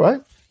 all right,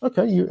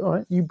 okay.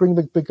 You bring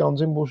the big guns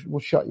in, we'll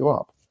shut you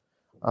up.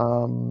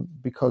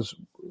 Because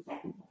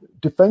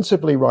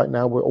defensively right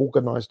now we're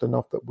organised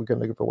enough that we're going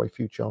to give away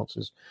few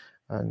chances,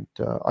 And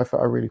I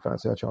really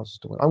fancy our chances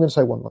to win. I'm going to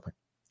say 1-0.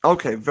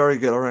 Okay, very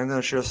good. All right, I'm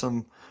going to share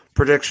some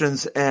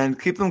predictions and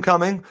keep them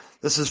coming.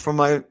 This is from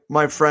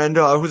my friend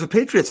who's a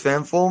Patriots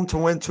fan. Fulham to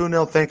win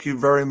 2-0. Thank you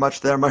very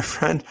much there, my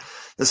friend.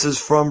 This is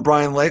from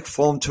Brian Lake.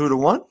 Fulham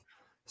 2-1.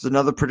 There's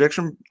another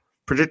prediction.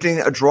 Predicting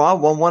a draw,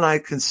 1-1. I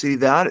can see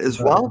that as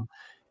well.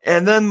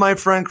 And then my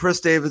friend Chris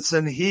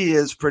Davidson, he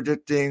is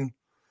predicting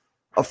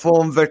a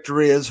Fulham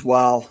victory as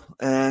well.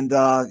 And,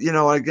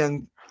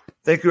 again,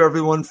 thank you,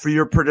 everyone, for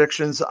your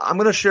predictions. I'm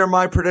going to share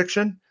my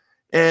prediction.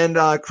 And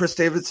Chris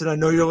Davidson, I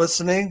know you're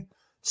listening,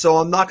 so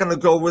I'm not going to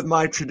go with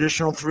my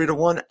traditional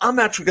 3-1. I'm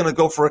actually going to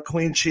go for a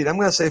clean sheet. I'm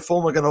going to say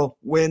Fulham are going to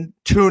win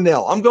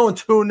 2-0. I'm going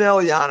 2-0,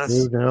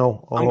 Giannis.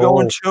 2-0. I'm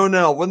going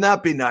 2-0. Wouldn't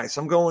that be nice?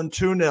 I'm going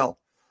 2-0.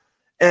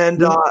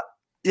 And,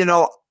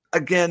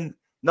 again,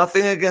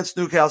 nothing against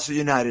Newcastle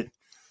United.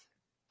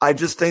 I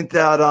just think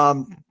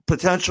that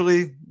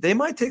potentially they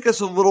might take us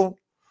a little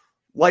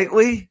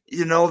lightly.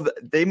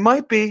 They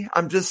might be.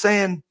 I'm just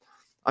saying,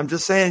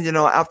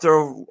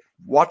 after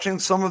watching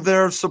some of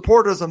their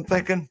supporters, I'm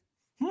thinking,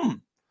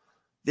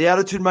 the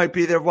attitude might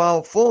be there.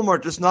 Well, Fulham are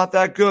just not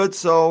that good,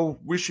 so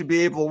we should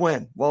be able to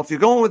win. Well, if you're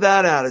going with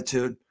that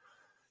attitude,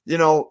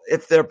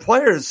 if their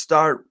players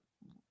start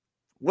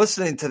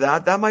listening to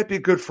that, that might be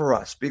good for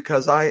us,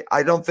 because I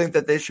don't think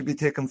that they should be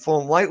taking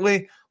Fulham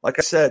lightly. Like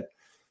I said,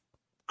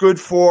 good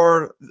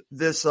for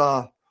this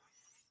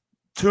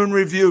Tune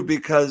review,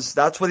 because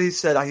that's what he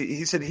said.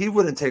 He said he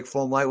wouldn't take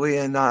Fulham lightly,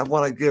 and I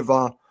want to give,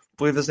 I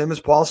believe his name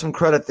is Paul, some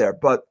credit there.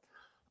 But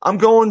I'm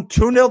going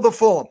 2-0 to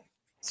Fulham.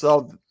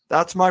 So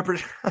that's my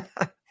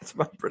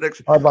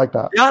prediction. I'd like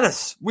that.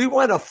 Giannis, we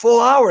went a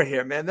full hour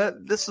here, man.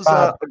 This is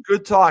a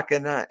good talk,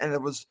 and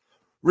it was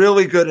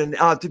really good.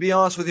 And to be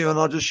honest with you, and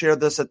I'll just share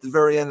this at the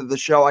very end of the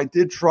show, I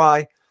did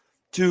try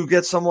to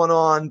get someone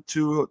on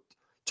to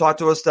talk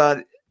to us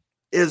that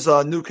is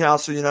a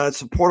Newcastle United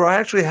supporter. I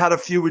actually had a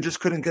few. We just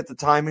couldn't get the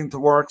timing to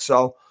work.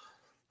 So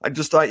I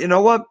just thought, you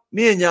know what?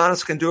 Me and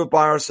Giannis can do it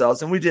by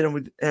ourselves. And we did.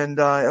 And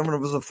it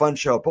was a fun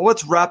show. But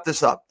let's wrap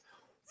this up.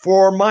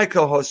 For my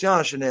co-host,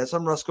 Giannis Shanez,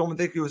 I'm Russ Goldman.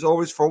 Thank you as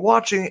always for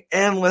watching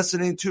and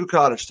listening to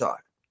Cottage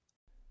Talk.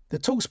 The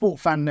TalkSport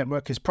Fan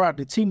Network is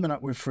proudly teaming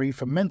up with Free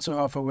for Mental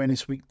Health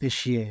Awareness Week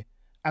this year.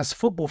 As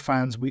football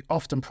fans, we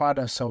often pride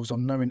ourselves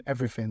on knowing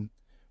everything,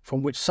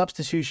 from which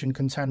substitution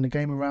can turn the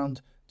game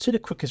around to the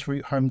quickest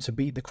route home to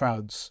beat the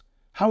crowds.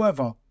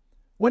 However,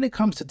 when it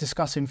comes to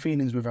discussing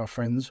feelings with our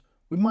friends,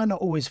 we might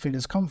not always feel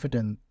as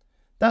confident.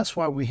 That's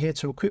why we're here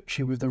to equip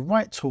you with the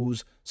right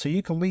tools so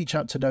you can reach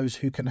out to those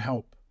who can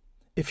help.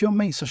 If your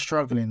mates are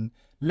struggling,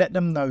 let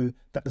them know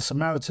that the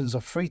Samaritans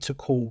are free to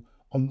call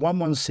on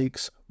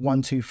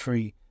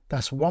 116-123.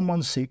 That's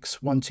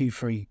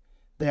 116-123.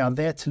 They are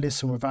there to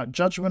listen without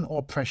judgment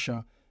or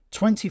pressure,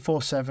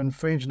 24/7,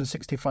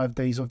 365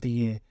 days of the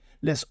year.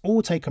 Let's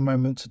all take a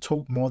moment to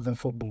talk more than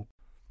football.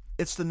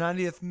 It's the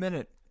 90th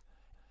minute,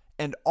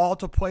 and all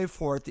to play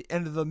for at the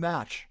end of the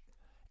match.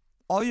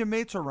 All your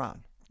mates are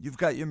around. You've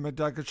got your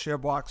McNugget share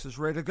boxes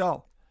ready to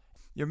go.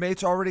 Your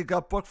mates already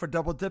got booked for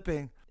double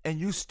dipping, and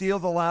you steal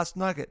the last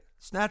nugget,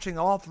 snatching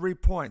all 3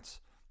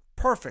 points.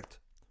 Perfect.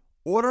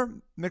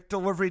 Order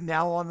McDelivery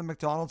now on the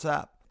McDonald's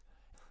app.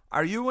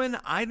 Are you in?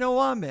 I know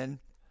I'm in.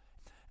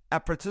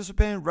 At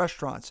participating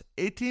restaurants,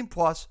 18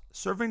 plus,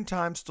 serving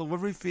times,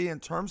 delivery fee,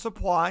 and terms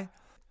apply.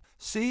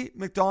 See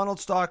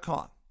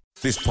McDonald's.com.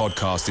 This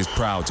podcast is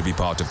proud to be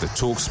part of the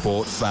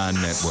TalkSport Fan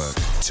Network.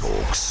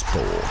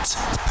 TalkSport.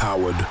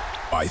 Powered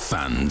by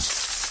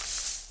fans.